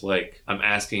much like I'm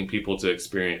asking people to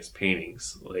experience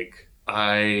paintings.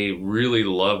 I really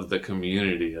love the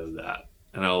community of that,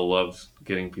 and I love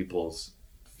getting people's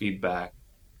feedback.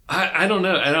 I don't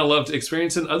know, and I loved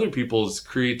experiencing other people's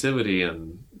creativity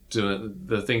and doing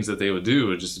the things that they would do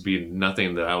would just be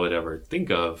nothing that I would ever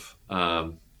think of.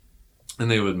 And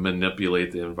they would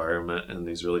manipulate the environment in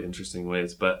these really interesting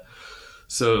ways. But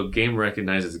So Game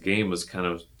Recognizes Game was kind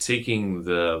of taking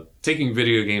video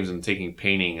games and taking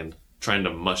painting and trying to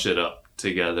mush it up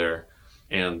together.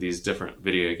 And these different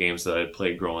video games that I'd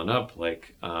played growing up,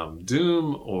 like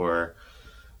Doom or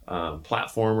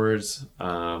platformers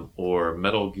or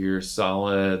Metal Gear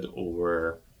Solid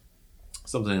or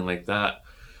something like that,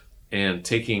 and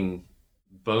taking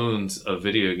bones of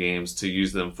video games to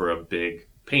use them for a big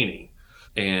painting.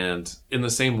 And in the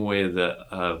same way that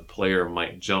a player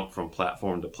might jump from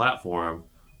platform to platform,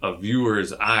 a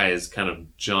viewer's eyes kind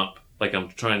of jump, like I'm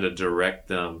trying to direct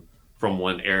them from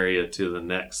one area to the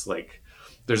next. Like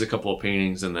there's a couple of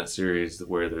paintings in that series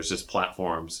where there's just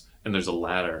platforms and there's a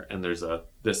ladder and there's a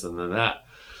this and then that,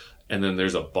 and then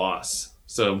there's a boss.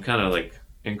 So I'm kind of like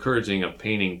encouraging a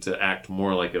painting to act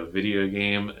more like a video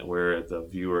game where the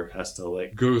viewer has to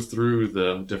like go through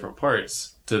the different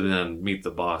parts to then meet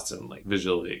the boss and like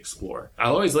visually explore. I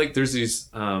always like there's these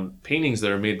paintings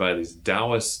that are made by these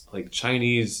Taoist, like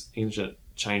ancient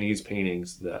Chinese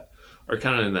paintings that are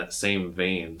kind of in that same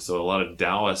vein. So a lot of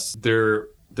Taoists, their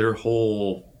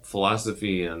whole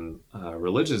philosophy and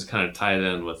religion is kind of tied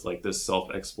in with like this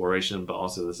self-exploration, but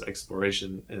also this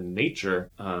exploration in nature.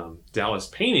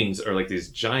 Taoist paintings are like these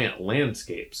giant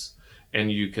landscapes,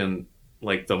 and you can,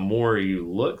 like, the more you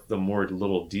look, the more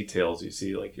little details you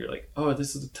see. Like you're like, oh,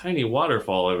 this is a tiny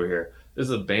waterfall over here. This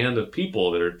is a band of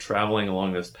people that are traveling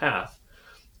along this path.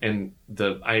 And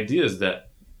the idea is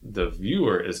that the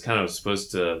viewer is kind of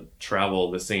supposed to travel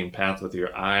the same path with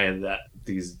your eye that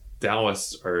these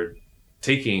Taoists are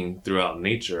taking throughout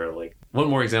nature. Like one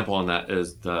more example on that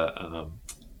is the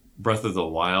Breath of the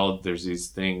Wild. There's these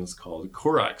things called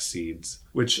Korok seeds,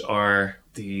 which are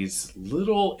these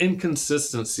little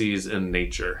inconsistencies in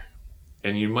nature.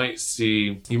 And you might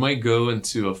go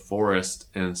into a forest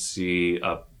and see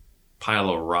a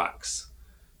pile of rocks,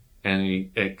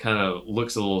 and it kind of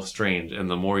looks a little strange. And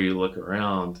the more you look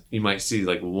around, you might see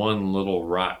like one little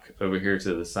rock over here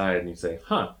to the side, and you say,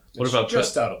 huh, what if I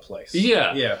just out of place?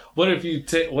 Yeah. What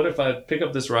if I pick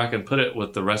up this rock and put it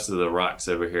with the rest of the rocks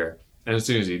over here? And as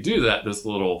soon as you do that, this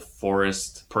little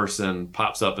forest person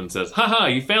pops up and says, haha,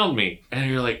 you found me. And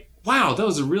you're like, wow, that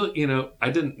was a really,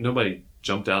 nobody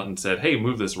jumped out and said, hey,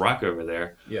 move this rock over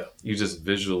there. Yeah. You just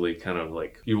visually kind of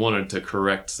like, you wanted to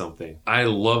correct something. I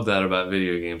love that about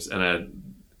video games.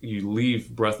 And you leave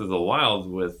Breath of the Wild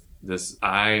with this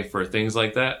eye for things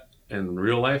like that in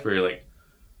real life, where you're like,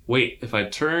 wait, if I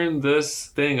turn this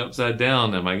thing upside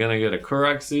down, am I going to get a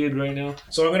Korok seed right now?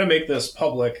 So I'm going to make this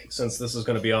public, since this is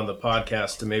going to be on the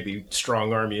podcast, to maybe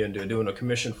strong arm you into doing a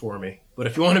commission for me. But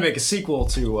if you want to make a sequel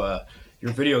to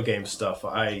your video game stuff,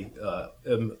 I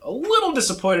am a little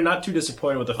disappointed, not too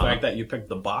disappointed with the fact that you picked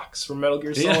the box from Metal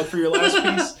Gear Solid for your last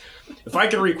piece. If I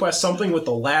could request something with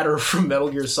the ladder from Metal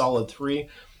Gear Solid 3...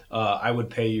 I would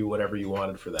pay you whatever you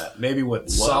wanted for that. Maybe with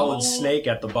Solid Snake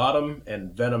at the bottom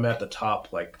and Venom at the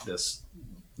top, like this,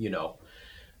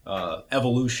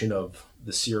 evolution of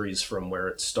the series from where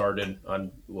it started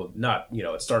on,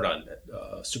 it started on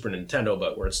Super Nintendo,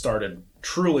 but where it started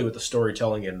truly with the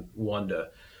storytelling in 1 to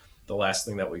the last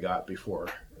thing that we got before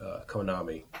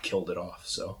Konami killed it off.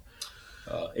 So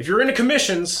if you're into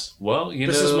commissions,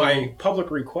 this is my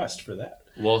public request for that.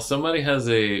 Well, somebody has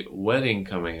a wedding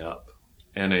coming up.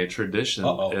 And a tradition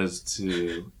is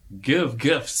to give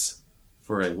gifts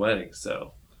for a wedding.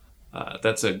 So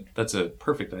that's a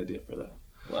perfect idea for that.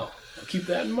 Well, I'll keep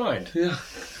that in mind. Yeah.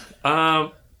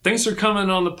 Thanks for coming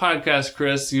on the podcast,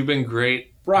 Chris. You've been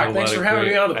great. Brock, thanks for having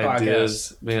me on the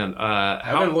podcast. Man,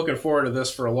 I've been looking forward to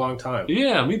this for a long time.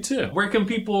 Yeah, me too. Where can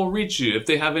people reach you if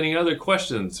they have any other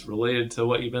questions related to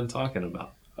what you've been talking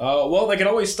about? Well, they can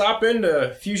always stop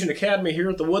into Fusion Academy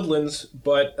here at the Woodlands,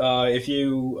 but if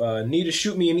you need to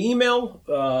shoot me an email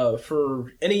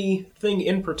for anything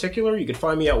in particular, you can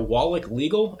find me at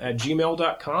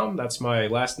wallicklegal@gmail.com. That's my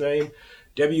last name,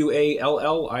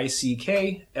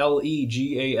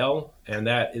 WALLICKLEGAL, and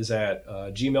that is at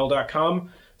gmail.com.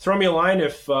 Throw me a line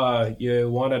if you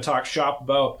want to talk shop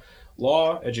about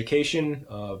law, education,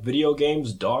 video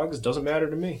games, dogs, doesn't matter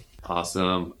to me.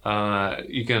 Awesome.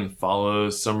 You can follow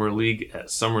Summer League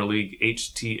at Summer League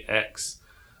HTX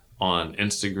on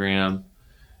Instagram.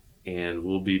 And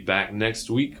we'll be back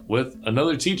next week with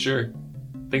another teacher.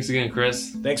 Thanks again, Chris.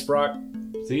 Thanks, Brock.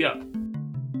 See ya.